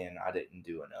going, man, I didn't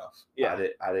do enough. Yeah.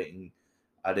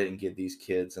 I didn't give these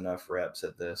kids enough reps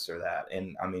at this or that.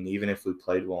 And I mean, even if we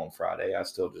played well on Friday, I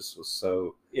still just was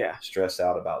so stressed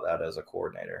out about that as a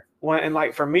coordinator. Well, and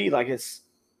like for me, like it's,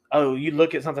 you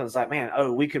look at something that's like,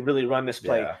 man, we could really run this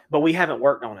play, but we haven't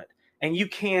worked on it. And you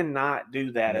cannot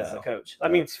do that as a coach. I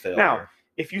mean, now,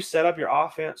 if you set up your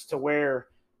offense to where,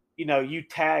 you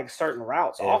tag certain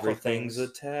routes off of things. Everything's a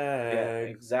tag. Yeah,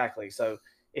 exactly. So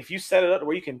if you set it up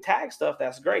where you can tag stuff,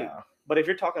 that's great. Yeah. But if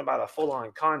you're talking about a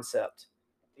full-on concept,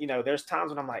 there's times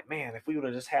when I'm like, man, if we would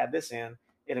have just had this in,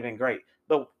 it'd have been great.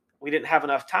 But we didn't have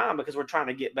enough time because we're trying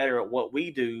to get better at what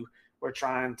we do. We're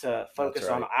trying to focus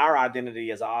on our identity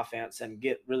as offense and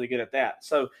get really good at that.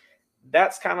 So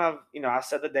that's kind of, I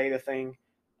said the data thing.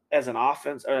 As an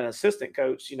offense or an assistant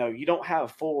coach, you don't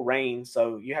have full reign.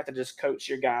 So you have to just coach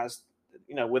your guys,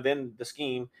 within the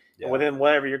scheme and within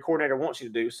whatever your coordinator wants you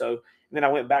to do. So and then I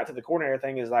went back to the coordinator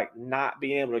thing, is like not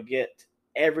being able to get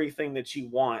everything that you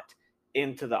want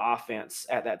into the offense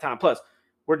at that time. Plus,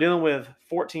 we're dealing with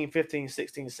 14, 15,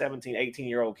 16, 17,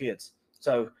 18-year-old kids.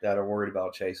 So that are worried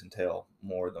about chasing tail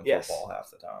more than football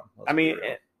half the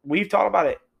time. We've talked about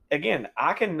it. Again,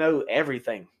 I can know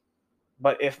everything,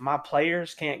 but if my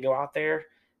players can't go out there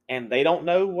and they don't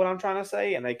know what I'm trying to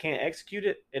say and they can't execute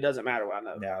it, it doesn't matter what I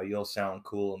know. Now, you'll sound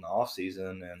cool in the off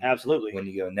season, and absolutely when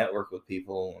you go network with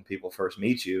people, when people first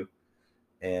meet you,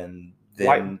 and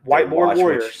then whiteboard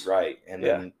warriors, right? And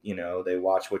then they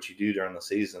watch what you do during the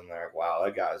season. They're like, wow,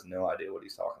 that guy has no idea what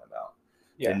he's talking about.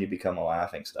 Yeah. Then you become a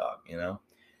laughing stock,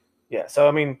 Yeah. So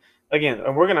I mean, again,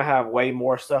 we're gonna have way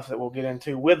more stuff that we'll get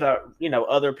into with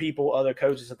other people, other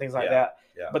coaches, and things like that.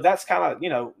 Yeah. But that's kind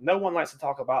of no one likes to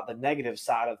talk about the negative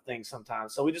side of things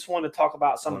sometimes. So we just wanted to talk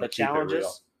about some of the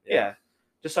challenges. Yeah.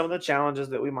 Just some of the challenges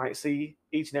that we might see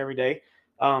each and every day.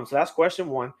 So that's question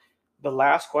one. the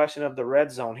last question of the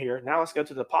red zone here. Now let's go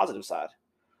to the positive side.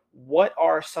 What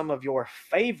are some of your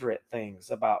favorite things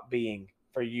about being,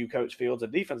 for you, Coach Fields, a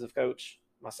defensive coach,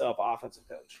 myself, an offensive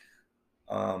coach?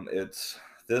 It's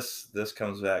this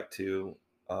comes back to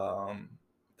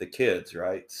the kids,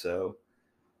 right? So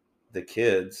the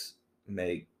kids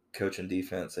make coaching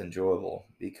defense enjoyable,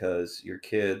 because your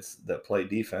kids that play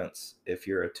defense, if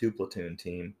you're a 2-platoon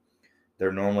team,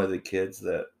 they're normally the kids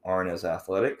that aren't as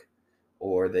athletic,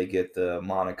 or they get the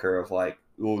moniker of like,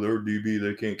 oh, they're DB,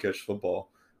 they can't catch football.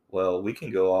 Well, we can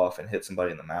go off and hit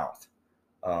somebody in the mouth.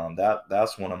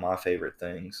 That's one of my favorite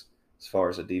things as far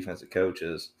as a defensive coach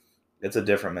is. It's a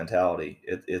different mentality.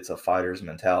 It's a fighter's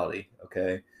mentality,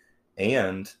 okay?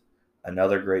 And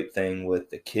another great thing with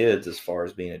the kids as far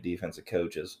as being a defensive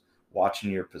coach is watching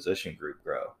your position group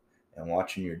grow and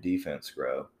watching your defense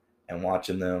grow and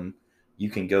watching them. You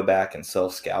can go back and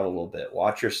self-scout a little bit.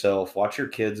 Watch your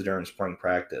kids during spring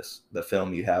practice, the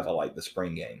film you have of like the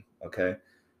spring game, okay?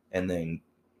 And then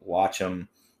watch them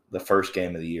the first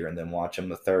game of the year, and then watch them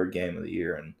the third game of the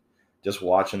year. And just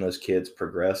watching those kids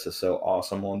progress is so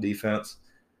awesome on defense,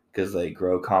 because they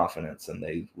grow confidence and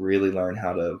they really learn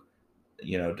how to,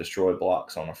 destroy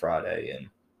blocks on a Friday, and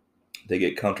they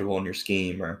get comfortable in your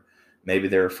scheme. Or maybe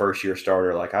they're a first-year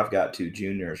starter. Like I've got 2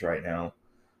 juniors right now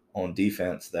on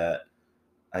defense that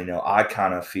I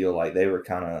kind of feel like they were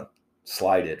kind of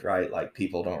slighted, right? Like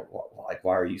people don't like,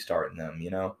 why are you starting them,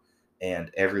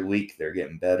 And every week they're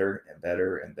getting better and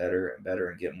better and better and better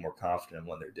and getting more confident in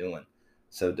what they're doing.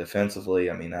 So defensively,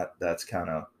 that's kind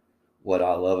of what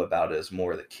I love about it, is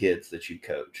more the kids that you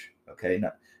coach, okay?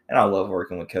 And I love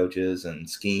working with coaches and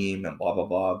scheme and blah, blah,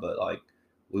 blah, but like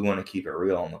we want to keep it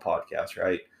real on the podcast,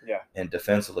 right? Yeah. And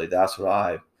defensively, that's what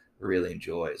I really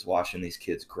enjoy, is watching these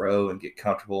kids grow and get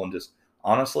comfortable. And just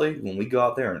honestly, when we go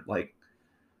out there and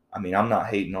I'm not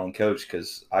hating on Coach,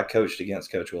 because I coached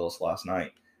against Coach Willis last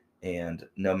night. And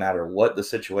no matter what the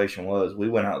situation was, we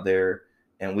went out there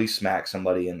and we smacked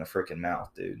somebody in the freaking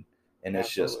mouth, dude. And it's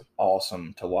Absolutely. just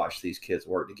awesome to watch these kids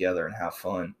work together and have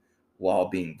fun while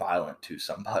being violent to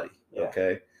somebody. Yeah.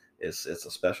 Okay. It's a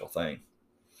special thing.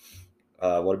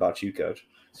 What about you, Coach,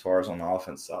 as far as on the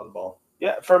offense side of the ball?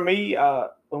 Yeah, for me,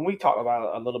 when we talked about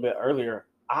it a little bit earlier,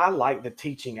 I like the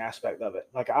teaching aspect of it.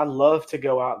 Like I love to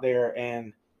go out there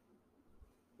and,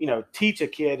 teach a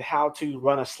kid how to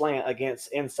run a slant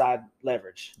against inside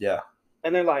leverage. Yeah.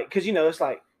 And they're like, because, it's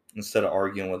like, instead of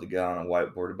arguing with a guy on a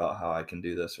whiteboard about how I can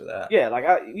do this or that. Yeah, like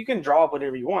you can draw up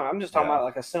whatever you want. I'm just talking about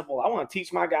like a simple, I want to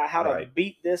teach my guy how to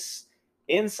beat this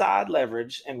inside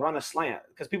leverage and run a slant.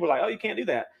 Because people are like, oh, you can't do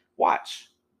that.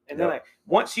 Watch. And then like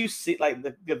once you see, like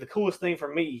the coolest thing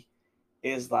for me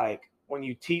is like when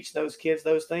you teach those kids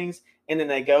those things and then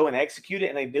they go and execute it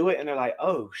and they do it and they're like,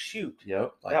 oh, shoot.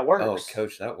 Yep. Like, that works. Oh,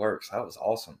 Coach, that works. That was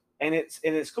awesome. And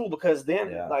it's cool because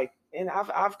then and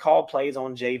I've called plays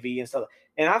on JV and stuff.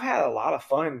 And I've had a lot of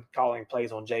fun calling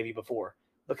plays on JV before,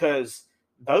 because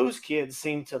those kids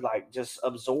seem to like just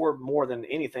absorb more than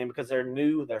anything, because they're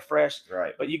new, they're fresh.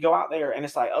 Right. But you go out there and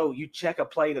it's like, oh, you check a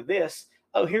play to this.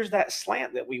 Oh, here's that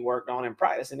slant that we worked on in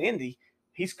practice in Indy.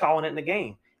 He's calling it in the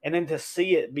game. And then to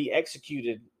see it be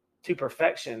executed to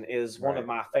perfection is one of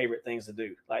my favorite things to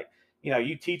do. Like,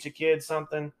 you teach a kid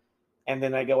something and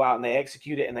then they go out and they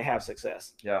execute it and they have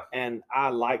success. Yeah. And I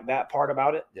like that part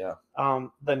about it. Yeah.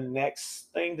 The next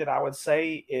thing that I would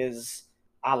say is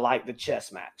I like the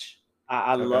chess match.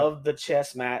 I love the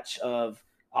chess match of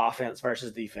offense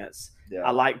versus defense. Yeah.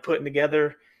 I like putting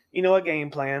together, a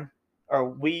game plan, or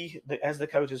we, as the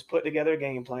coaches, put together a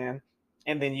game plan,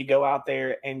 and then you go out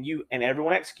there and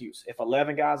everyone executes. If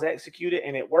 11 guys execute it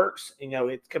and it works,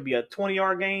 it could be a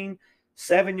 20-yard gain,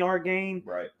 7-yard gain,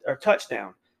 or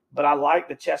touchdown. But I like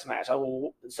the chess match.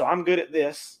 So I'm good at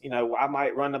this. I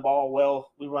might run the ball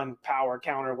well. We run power,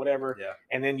 counter, whatever. Yeah.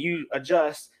 And then you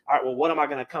adjust. All right, well, what am I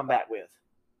going to come back with?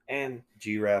 And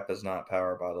G-Rap is not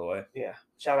power, by the way. Yeah.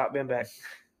 Shout out Ben Beck.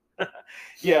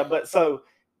 Yeah, but so,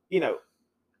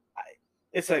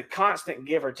 it's a constant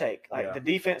give or take. Like the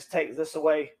defense takes this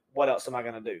away. What else am I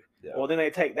going to do? Yeah. Well, then they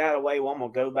take that away. Well, I'm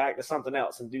going to go back to something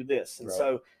else and do this. And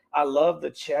so I love the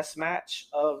chess match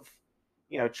of,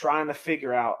 trying to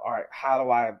figure out, all right, how do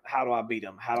I beat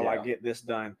them? How do I get this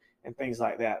done? And things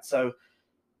like that. So,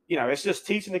 it's just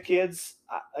teaching the kids.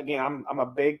 Again, I'm a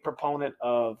big proponent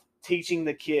of teaching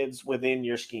the kids within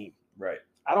your scheme. Right.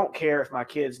 I don't care if my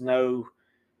kids know,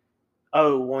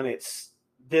 when it's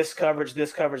this coverage,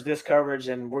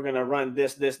 and we're going to run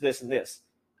this, and this.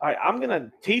 All right, I'm going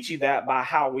to teach you that by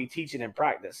how we teach it in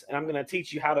practice. And I'm going to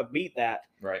teach you how to beat that.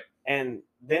 Right. And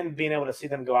then being able to see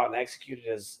them go out and execute it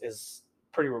is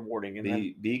pretty rewarding.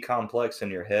 And be complex in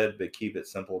your head, but keep it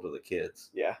simple to the kids.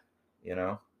 Yeah. You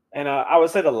know? And I would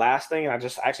say the last thing, and I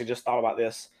just thought about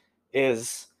this,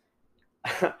 is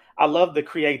I love the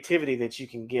creativity that you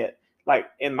can get. Like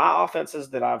in my offenses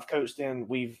that I've coached in,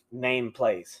 we've named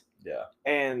plays. Yeah.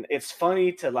 And it's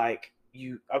funny to like,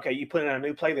 you put in a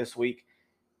new play this week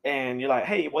and you're like,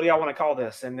 hey, what do y'all want to call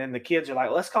this? And then the kids are like,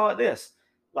 let's call it this.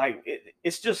 Like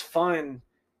it's just fun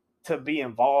to be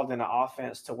involved in an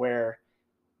offense to where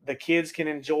the kids can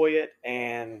enjoy it.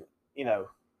 And,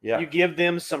 you give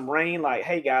them some rein, like,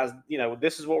 hey guys,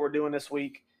 this is what we're doing this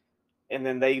week. And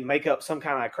then they make up some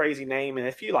kind of crazy name. And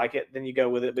if you like it, then you go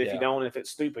with it. But if you don't, if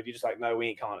it's stupid, you're just like, no, we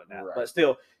ain't calling it that. Right. But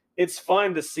still, it's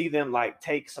fun to see them like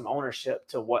take some ownership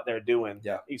to what they're doing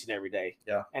each and every day.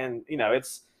 Yeah. And,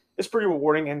 it's pretty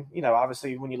rewarding. And,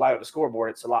 obviously when you light up the scoreboard,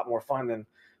 it's a lot more fun than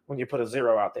when you put a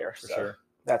 0 out there. For sure.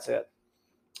 That's it.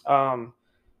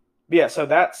 Yeah, so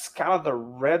that's kind of the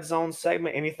red zone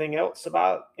segment. Anything else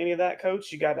about any of that,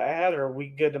 Coach, you got to add, or are we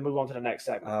good to move on to the next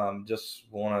segment? Just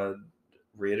want to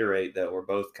reiterate that we're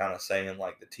both kind of saying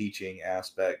like the teaching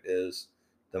aspect is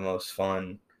the most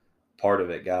fun part of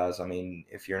it, guys. I mean,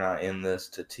 if you're not in this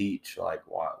to teach, like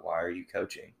why are you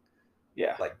coaching?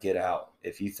 Yeah. Like get out.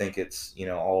 If you think it's,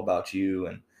 all about you,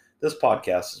 and this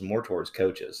podcast is more towards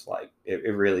coaches, like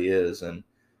it really is. And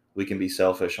we can be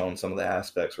selfish on some of the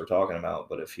aspects we're talking about,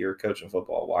 but if you're coaching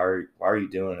football, why are you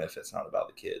doing it if it's not about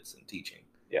the kids and teaching?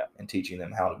 Yeah. And teaching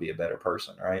them how to be a better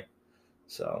person, right?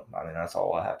 So, I mean, that's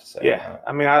all I have to say. Yeah. Right?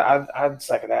 I mean, I'd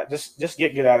second that. Just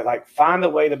get good at it. Like find a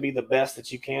way to be the best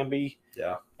that you can be.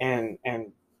 Yeah. And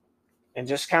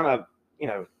just kind of,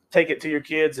 take it to your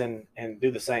kids and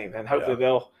do the same. And hopefully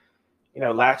they'll,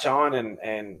 latch on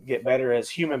and get better as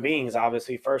human beings,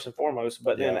 obviously, first and foremost,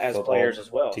 but then as players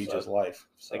as well. Teaches life.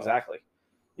 So. Exactly.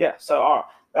 Yeah. So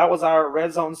that was our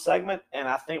red zone segment. And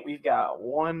I think we've got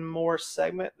one more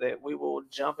segment that we will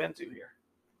jump into here.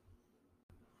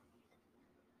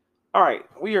 All right.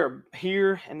 We are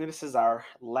here, and this is our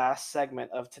last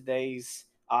segment of today's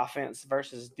offense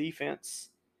versus defense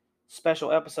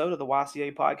special episode of the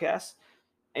YCA podcast.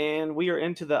 And we are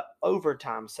into the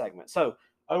overtime segment. So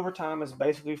overtime is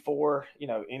basically for,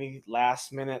 any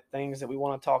last minute things that we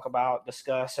want to talk about,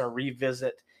 discuss, or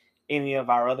revisit any of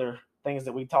our other things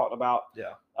that we talked about.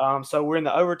 Yeah. So we're in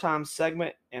the overtime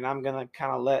segment, and I'm going to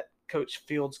kind of let Coach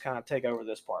Fields kind of take over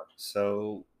this part.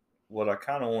 So what I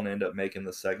kind of want to end up making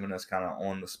the segment is kind of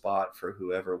on the spot for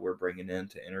whoever we're bringing in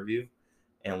to interview.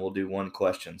 And we'll do one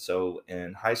question. So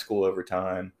in high school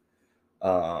overtime,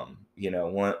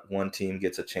 one team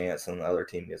gets a chance and the other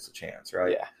team gets a chance,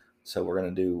 right? Yeah. So we're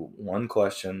going to do one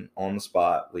question on the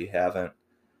spot. We haven't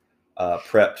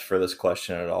prepped for this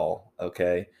question at all,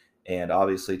 okay? And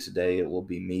obviously today it will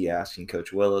be me asking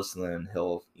Coach Willis, and then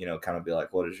he'll, kind of be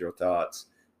like, what is your thoughts?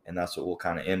 And that's what we'll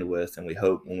kind of end with. And we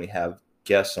hope when we have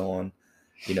guests on,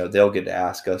 they'll get to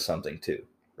ask us something too,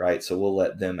 right? So we'll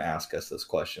let them ask us this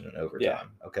question in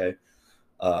overtime, okay?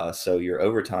 So your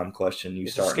overtime question, you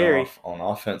start off on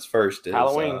offense first, is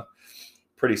Halloween.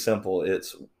 Pretty simple.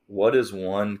 It's, what is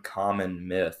one common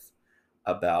myth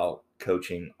about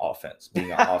coaching offense,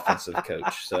 being an offensive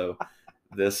coach? So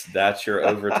that's your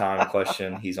overtime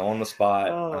question. He's on the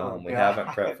spot. We haven't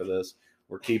prepped for this.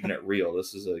 We're keeping it real.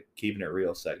 This is a keeping it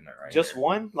real segment, right? Just here.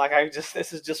 One?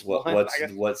 This is just one?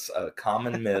 What's a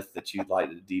common myth that you'd like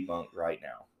to debunk right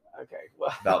now? Okay.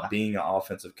 Well, about being an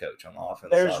offensive coach on the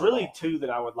offense. There's really two that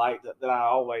I would like that I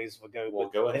always would go with. Well,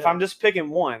 go ahead. If I'm just picking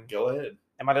one. Go ahead.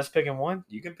 Am I just picking one?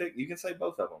 You can say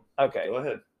both of them. Okay. Go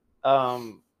ahead.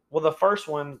 Well, the first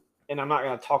one, and I'm not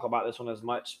going to talk about this one as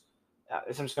much.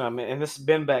 I'm just going to, and this is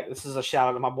Ben Beck. This is a shout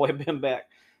out to my boy Ben Beck.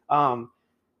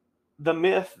 The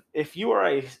myth: if you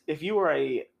are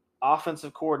a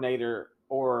offensive coordinator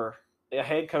or a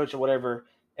head coach or whatever,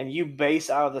 and you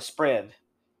base out of the spread,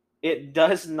 it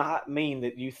does not mean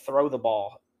that you throw the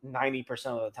ball 90%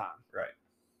 of the time. Right.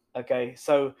 Okay.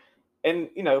 So, and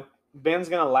Ben's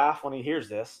gonna laugh when he hears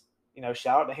this.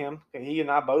 Shout out to him. He and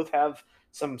I both have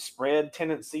some spread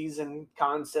tendencies and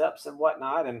concepts and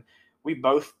whatnot, and we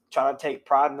both try to take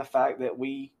pride in the fact that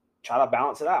we try to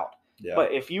balance it out. Yeah.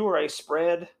 But if you are a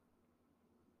spread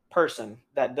person,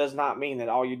 that does not mean that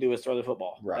all you do is throw the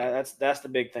football. Right. That's the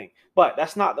big thing. But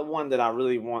that's not the one that I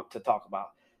really want to talk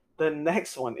about. The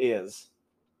next one is,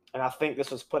 and I think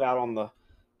this was put out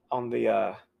on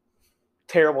the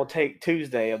Terrible Take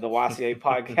Tuesday of the YCA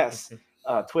Podcast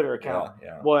Twitter account,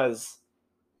 was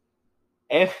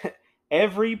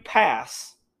every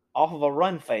pass off of a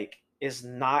run fake is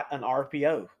not an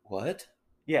RPO. What?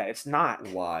 Yeah, it's not.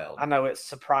 Wild. I know, it's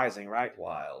surprising, right?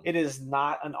 Wild. It is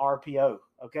not an RPO,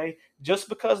 okay? Just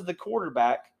because the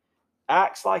quarterback,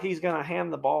 acts like he's going to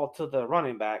hand the ball to the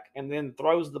running back and then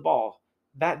throws the ball,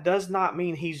 that does not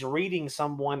mean he's reading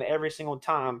someone every single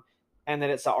time and that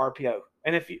it's an RPO.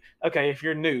 And if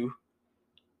you're new,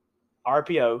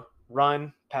 RPO,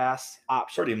 run, pass,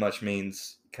 option. Pretty much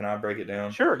means, can I break it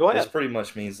down? Sure, go ahead. This pretty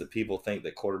much means that people think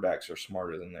that quarterbacks are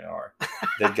smarter than they are.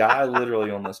 The guy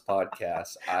literally on this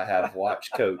podcast, I have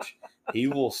watched coach. He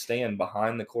will stand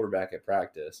behind the quarterback at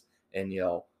practice and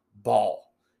yell,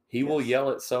 ball. He will yell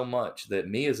it so much that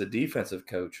me as a defensive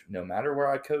coach, no matter where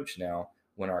I coach now,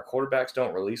 when our quarterbacks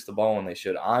don't release the ball when they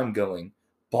should, I'm going,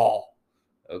 ball.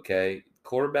 Okay?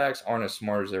 Quarterbacks aren't as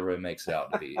smart as everybody makes it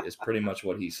out to be, is pretty much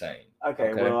what he's saying.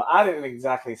 Okay, well, I didn't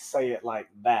exactly say it like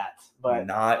that, but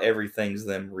not everything's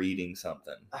them reading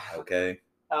something, okay?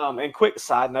 And quick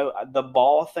side note, the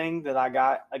ball thing that I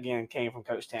got, again, came from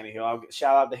Coach Tannehill. I'll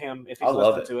shout out to him if he's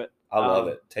listening to it. I love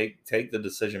it. Take the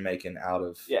decision-making out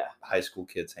of high school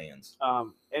kids' hands.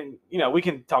 And, we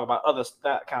can talk about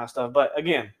that kind of stuff, but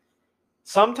again,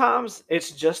 sometimes it's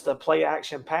just a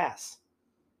play-action pass.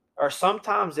 Or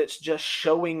sometimes it's just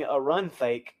showing a run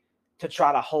fake to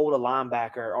try to hold a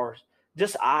linebacker or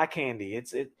just eye candy.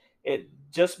 It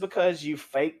just because you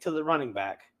fake to the running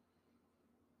back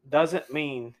doesn't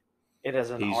mean it is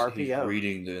an RPO. He's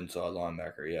reading the inside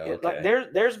linebacker. Yeah, okay.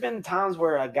 Like there's been times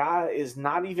where a guy is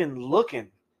not even looking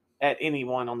at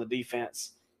anyone on the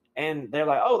defense, and they're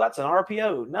like, "Oh, that's an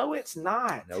RPO." No, it's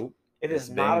not. Nope. It is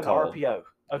not an RPO.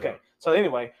 Okay. Yeah. So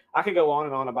anyway, I could go on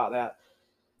and on about that.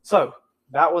 So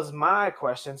that was my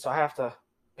question. So I have to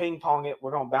ping pong it.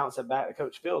 We're going to bounce it back to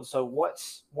Coach Fields. So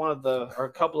what's a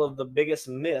couple of the biggest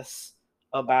myths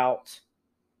about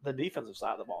the defensive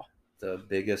side of the ball? The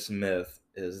biggest myth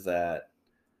is that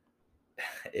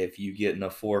if you get in a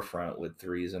forefront with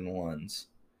 3s and 1s,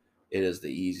 it is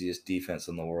the easiest defense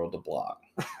in the world to block.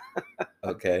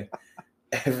 Okay?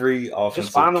 Every offensive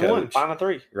just find the coach, 1, find a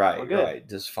 3. Right.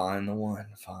 Just find the 1,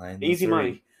 find the easy 3.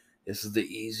 Money. This is the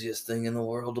easiest thing in the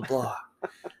world to block.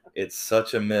 It's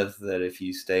such a myth that if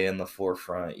you stay in the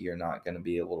forefront, you're not going to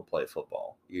be able to play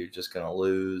football. You're just going to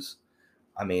lose.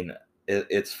 I mean,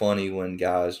 it's funny when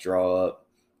guys draw up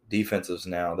defensives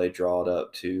now, they draw it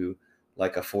up to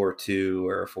like a 4-2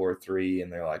 or a 4-3,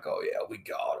 and they're like, oh, yeah, we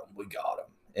got him.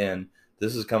 And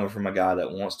this is coming from a guy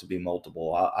that wants to be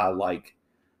multiple. I like,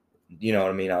 you know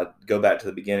what I mean? I go back to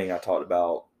the beginning. I talked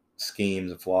about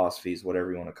schemes and philosophies,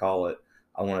 whatever you want to call it.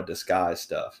 I want to disguise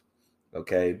stuff,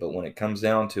 okay? But when it comes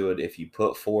down to it, if you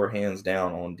put 4 hands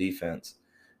down on defense,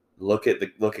 look at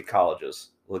colleges,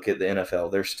 look at the NFL.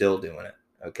 They're still doing it,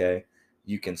 okay?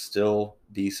 You can still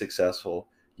be successful.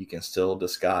 You can still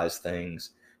disguise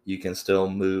things. You can still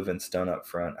move and stun up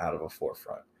front out of a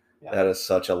forefront. Yeah. That is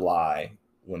such a lie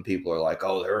when people are like,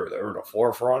 oh, they're in the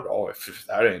forefront. Oh,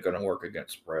 that ain't going to work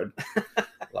against spread.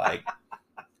 Like,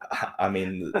 I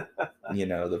mean,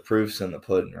 the proof's in the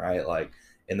pudding, right? Like,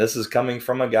 and this is coming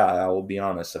from a guy, I will be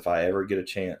honest, if I ever get a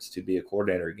chance to be a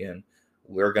coordinator again,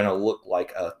 we're going to look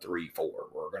like a 3-4.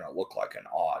 We're going to look like an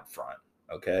odd front,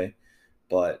 okay?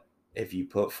 But if you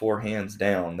put 4 hands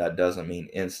down, that doesn't mean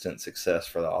instant success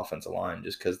for the offensive line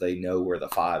just because they know where the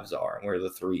 5s are and where the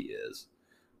 3 is.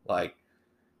 Like,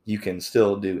 you can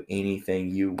still do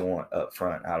anything you want up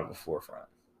front out of a forefront.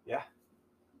 Yeah.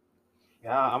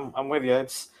 Yeah, I'm with you.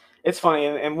 It's funny,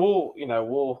 and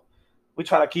we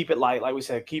try to keep it light, like we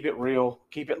said, keep it real,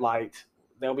 keep it light.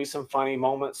 There'll be some funny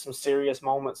moments, some serious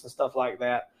moments, and stuff like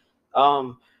that.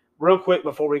 Real quick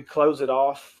before we close it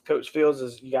off, Coach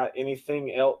Fields, you got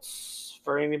anything else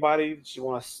for anybody that you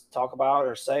want to talk about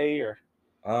or say? Or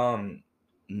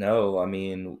no, I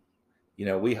mean,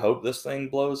 we hope this thing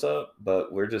blows up,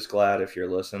 but we're just glad if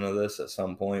you're listening to this at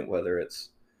some point, whether it's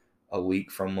a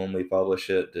week from when we publish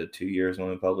it to 2 years when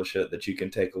we publish it, that you can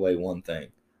take away one thing.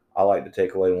 I like to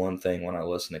take away one thing when I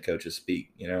listen to coaches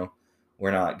speak.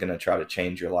 We're not going to try to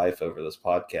change your life over this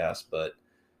podcast, but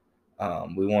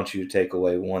we want you to take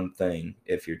away one thing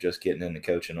if you're just getting into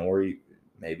coaching, or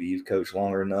maybe you've coached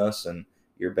longer than us and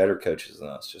you're better coaches than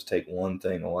us. Just take one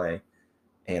thing away,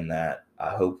 and that I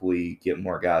hope we get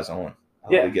more guys on.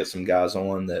 I hope we get some guys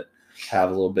on that have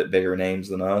a little bit bigger names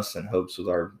than us, and hopes with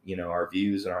our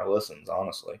views and our listens,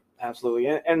 honestly. Absolutely.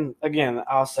 And again,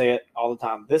 I'll say it all the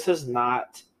time. This is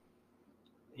not,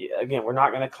 again, we're not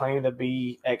going to claim to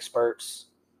be experts.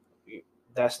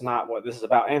 That's not what this is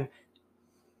about. And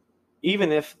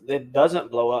even if it doesn't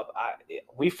blow up,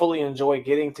 we fully enjoy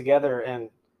getting together and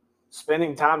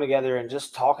spending time together and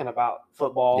just talking about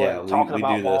football. Yeah, and talking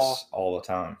about do ball. This all the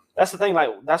time. That's the thing. Like,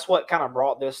 that's what kind of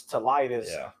brought this to light is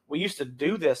we used to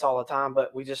do this all the time,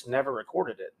 but we just never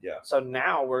recorded it. Yeah. So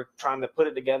now we're trying to put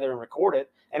it together and record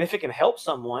it. And if it can help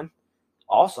someone,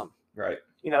 awesome. Right.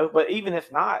 but even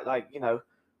if not, like,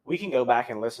 we can go back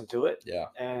and listen to it. Yeah.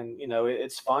 And,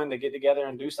 it's fun to get together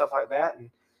and do stuff like that.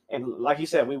 And like you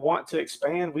said, we want to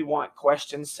expand. We want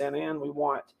questions sent in. We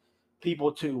want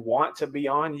people to want to be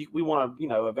on. We want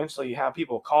to, eventually have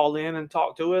people call in and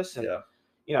talk to us. And,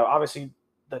 obviously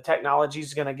the technology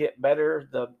is going to get better,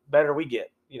 the better we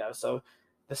get, so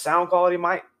the sound quality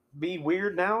might be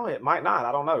weird now. It might not,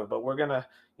 I don't know, but we're going to,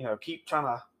 keep trying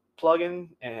to plug in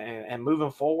and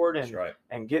moving forward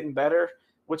and getting better,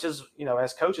 which is,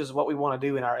 as coaches, what we want to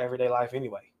do in our everyday life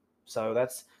anyway. So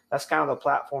that's kind of the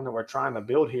platform that we're trying to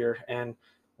build here. And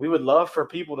we would love for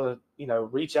people to,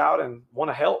 reach out and want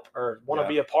to help or want to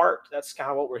be a part. That's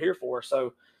kind of what we're here for.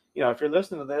 So, if you're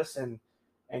listening to this and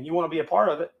you want to be a part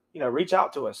of it, reach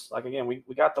out to us. Like, again, we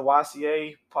got the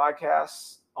YCA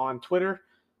Podcast on Twitter.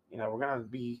 We're going to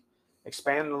be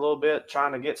expanding a little bit,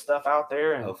 trying to get stuff out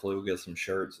there. And hopefully we'll get some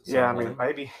shirts.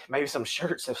 Maybe some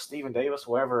shirts if Stephen Davis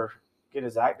will ever get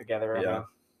his act together. I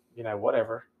mean,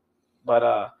 whatever.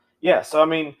 But, so, I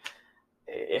mean,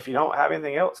 if you don't have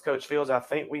anything else, Coach Fields, I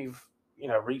think we've,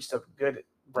 reached a good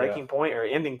breaking point or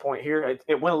ending point here.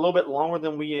 It went a little bit longer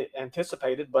than we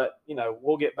anticipated, but,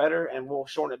 we'll get better and we'll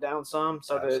shorten it down some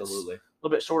so that it's a little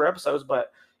bit shorter episodes.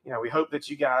 But, we hope that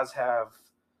you guys have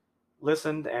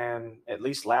listened and at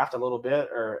least laughed a little bit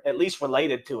or at least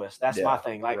related to us. That's my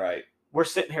thing. Like, we're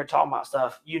sitting here talking about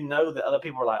stuff, that other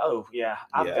people are like, oh, yeah,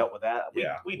 I've dealt with that. We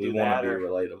do that. We want to be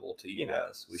relatable to you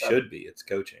guys. We should be. It's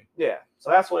coaching. Yeah. So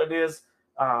that's what it is.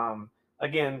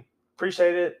 Again,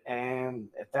 appreciate it. And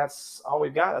if that's all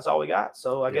we've got, that's all we got.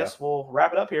 So I guess we'll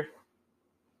wrap it up here.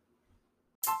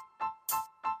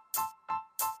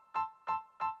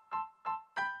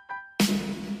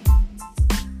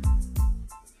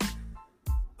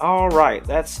 All right.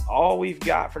 That's all we've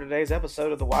got for today's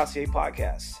episode of the YCA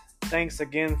Podcast. Thanks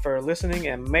again for listening,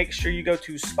 and make sure you go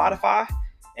to Spotify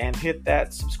and hit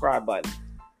that subscribe button.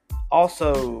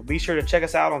 Also, be sure to check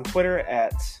us out on Twitter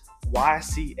at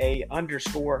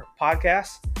YCA_podcast.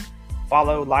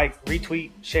 Follow, like,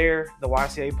 retweet, share the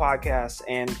YCA Podcast,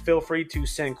 and feel free to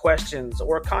send questions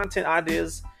or content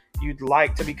ideas you'd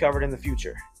like to be covered in the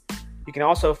future. You can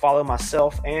also follow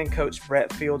myself and Coach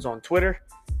Brett Fields on Twitter.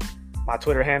 My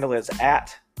Twitter handle is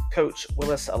at Coach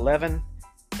Willis11,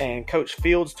 and Coach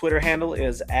Fields' Twitter handle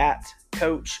is at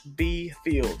Coach B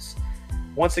Fields.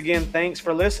 Once again, thanks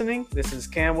for listening. This is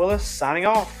Cam Willis signing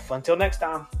off. Until next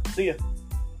time, see ya.